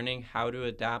it's learning how to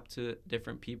adapt to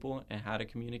different people and how to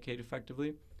communicate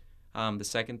effectively. The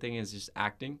second thing is just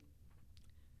acting.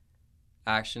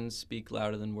 Actions speak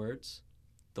louder than words.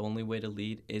 The only way to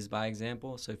lead is by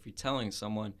example. So if you're telling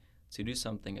someone to do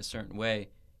something a certain way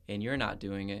and you're not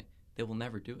doing it, they will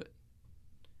never do it.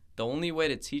 The only way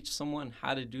to teach someone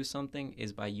how to do something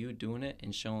is by you doing it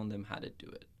and showing them how to do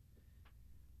it.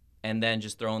 And then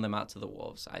just throwing them out to the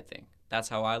wolves, I think. That's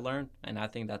how I learn, and I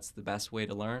think that's the best way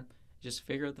to learn. Just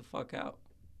figure it the fuck out.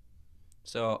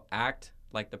 So act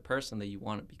like the person that you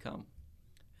want to become.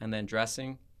 And then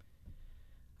dressing.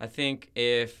 I think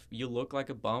if you look like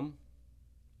a bum,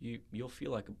 you'll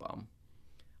feel like a bum.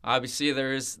 Obviously,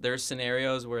 there's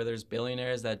scenarios where there's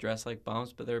billionaires that dress like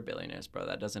bums, but they're billionaires, bro.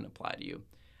 That doesn't apply to you.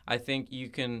 I think you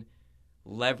can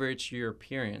leverage your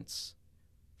appearance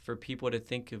for people to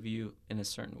think of you in a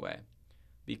certain way.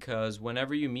 Because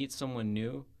whenever you meet someone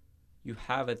new, you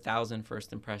have 1,000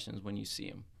 first impressions when you see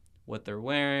them. What they're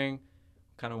wearing,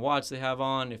 what kind of watch they have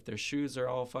on, if their shoes are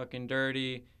all fucking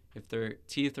dirty, if their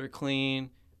teeth are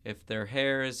clean, if their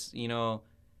hair is, if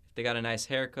they got a nice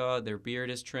haircut, their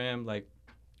beard is trimmed. Like,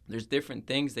 there's different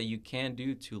things that you can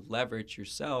do to leverage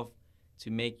yourself to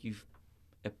make you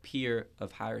appear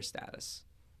of higher status.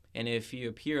 And if you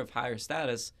appear of higher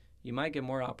status, you might get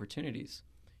more opportunities.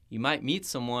 You might meet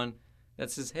someone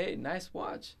that says, hey, nice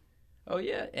watch. Oh,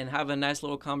 yeah, and have a nice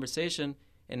little conversation.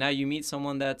 And now you meet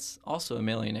someone that's also a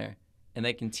millionaire, and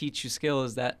they can teach you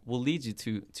skills that will lead you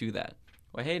to that.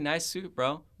 Well, hey, nice suit,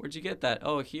 bro. Where'd you get that?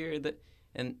 Oh, here.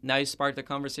 And now you sparked a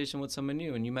conversation with someone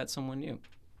new, and you met someone new.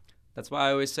 That's why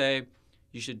I always say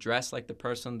you should dress like the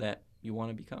person that you want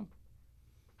to become.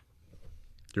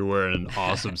 You're wearing an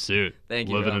awesome suit. Thank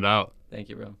you, Living bro. it out. Thank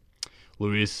you, bro.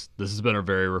 Luis, this has been a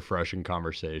very refreshing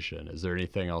conversation. Is there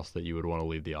anything else that you would want to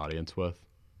leave the audience with?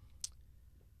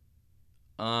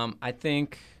 I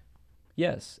think,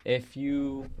 yes, if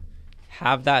you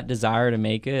have that desire to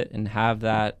make it and have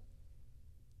that,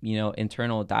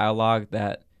 internal dialogue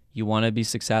that you want to be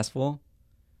successful,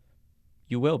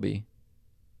 you will be,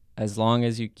 as long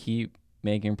as you keep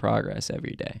making progress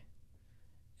every day.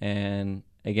 And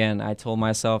again, I told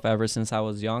myself ever since I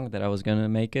was young that I was going to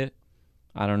make it.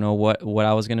 I don't know what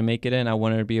I was going to make it in. I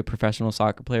wanted to be a professional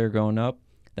soccer player growing up.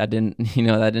 That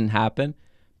didn't happen.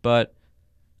 But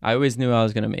I always knew I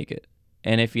was going to make it.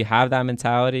 And if you have that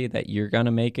mentality that you're going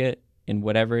to make it in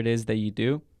whatever it is that you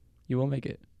do, you will make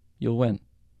it. You'll win.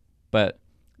 But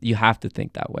you have to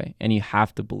think that way, and you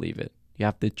have to believe it. You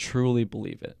have to truly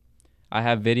believe it. I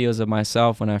have videos of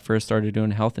myself when I first started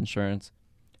doing health insurance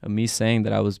of me saying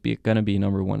that I was going to be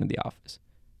number one in the office,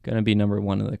 going to be number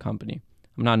one in the company.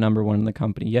 I'm not number one in the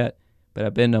company yet, but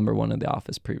I've been number one in the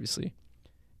office previously.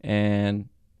 And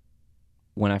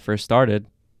when I first started,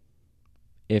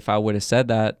 if I would have said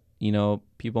that,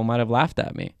 people might have laughed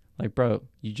at me. Like, bro,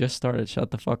 you just started,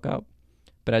 shut the fuck up.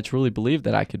 But I truly believe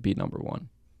that I could be number one.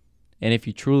 And if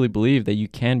you truly believe that you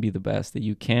can be the best, that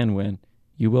you can win,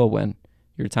 you will win.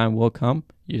 Your time will come.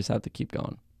 You just have to keep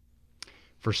going.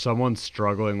 For someone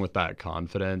struggling with that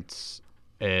confidence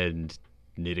and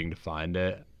needing to find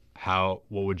it, what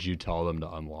would you tell them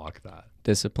to unlock that?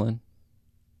 Discipline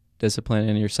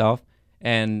in yourself.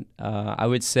 And I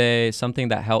would say something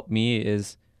that helped me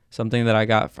is something that I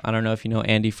got. I don't know if you know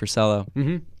Andy Frisello,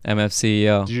 MF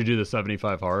CEO. Did you do the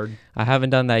 75 hard? I haven't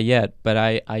done that yet, but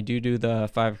I do the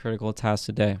 5 critical tasks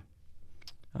a day,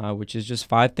 which is just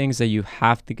 5 things that you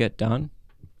have to get done.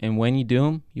 And when you do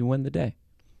them, you win the day.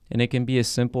 And it can be as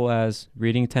simple as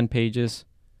reading 10 pages,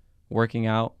 working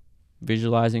out,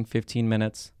 visualizing 15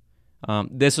 minutes.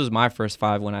 This was my first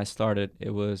 5 when I started.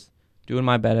 It was doing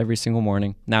my bed every single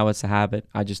morning. Now it's a habit.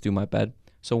 I just do my bed.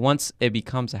 So once it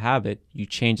becomes a habit, you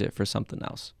change it for something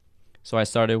else. So I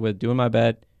started with doing my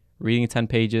bed, reading 10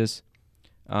 pages,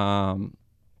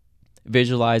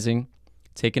 visualizing,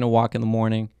 taking a walk in the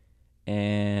morning,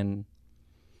 and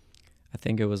I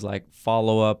think it was like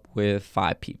follow up with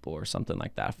 5 people or something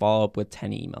like that. Follow up with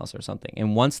 10 emails or something.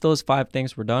 And once those 5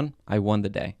 things were done, I won the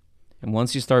day. And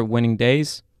once you start winning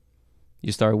days,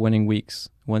 you start winning weeks.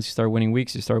 Once you start winning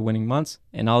weeks, you start winning months.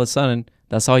 And all of a sudden,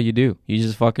 that's all you do. You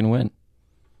just fucking win.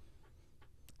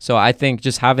 So I think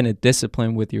just having a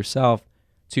discipline with yourself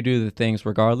to do the things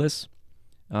regardless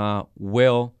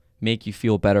will make you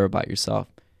feel better about yourself.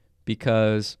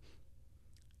 Because,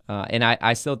 and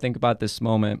I still think about this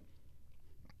moment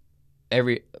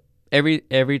every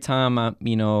time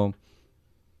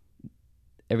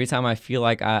every time I feel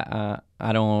like I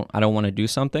don't want to do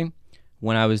something,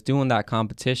 when I was doing that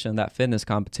competition, that fitness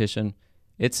competition,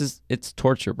 it's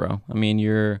torture, bro. I mean,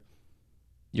 you're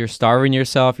starving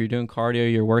yourself, you're doing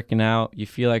cardio, you're working out, you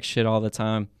feel like shit all the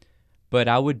time. But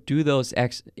I would do those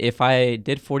if I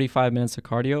did 45 minutes of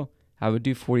cardio, I would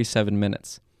do 47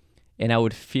 minutes. And I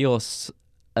would feel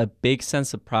a big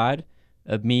sense of pride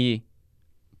of me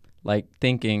like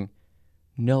thinking,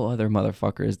 no other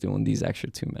motherfucker is doing these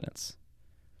extra 2 minutes.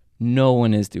 No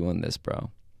one is doing this, bro.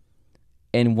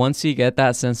 And once you get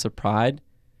that sense of pride,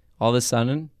 all of a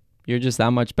sudden, you're just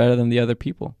that much better than the other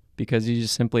people because you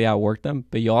just simply outwork them.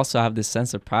 But you also have this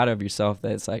sense of pride of yourself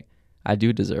that it's like, I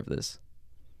do deserve this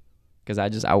because I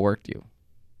just outworked you.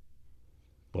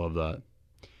 Love that.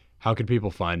 How can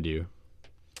people find you?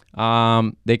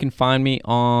 They can find me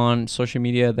on social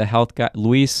media, The Health Guy,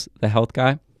 Luis, The Health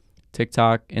Guy,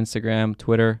 TikTok, Instagram,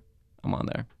 Twitter. I'm on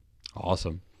there.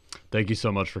 Awesome. Thank you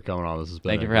so much for coming on. This has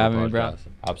been Thank you for having me, bro.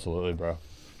 Absolutely, bro.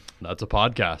 That's a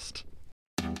podcast.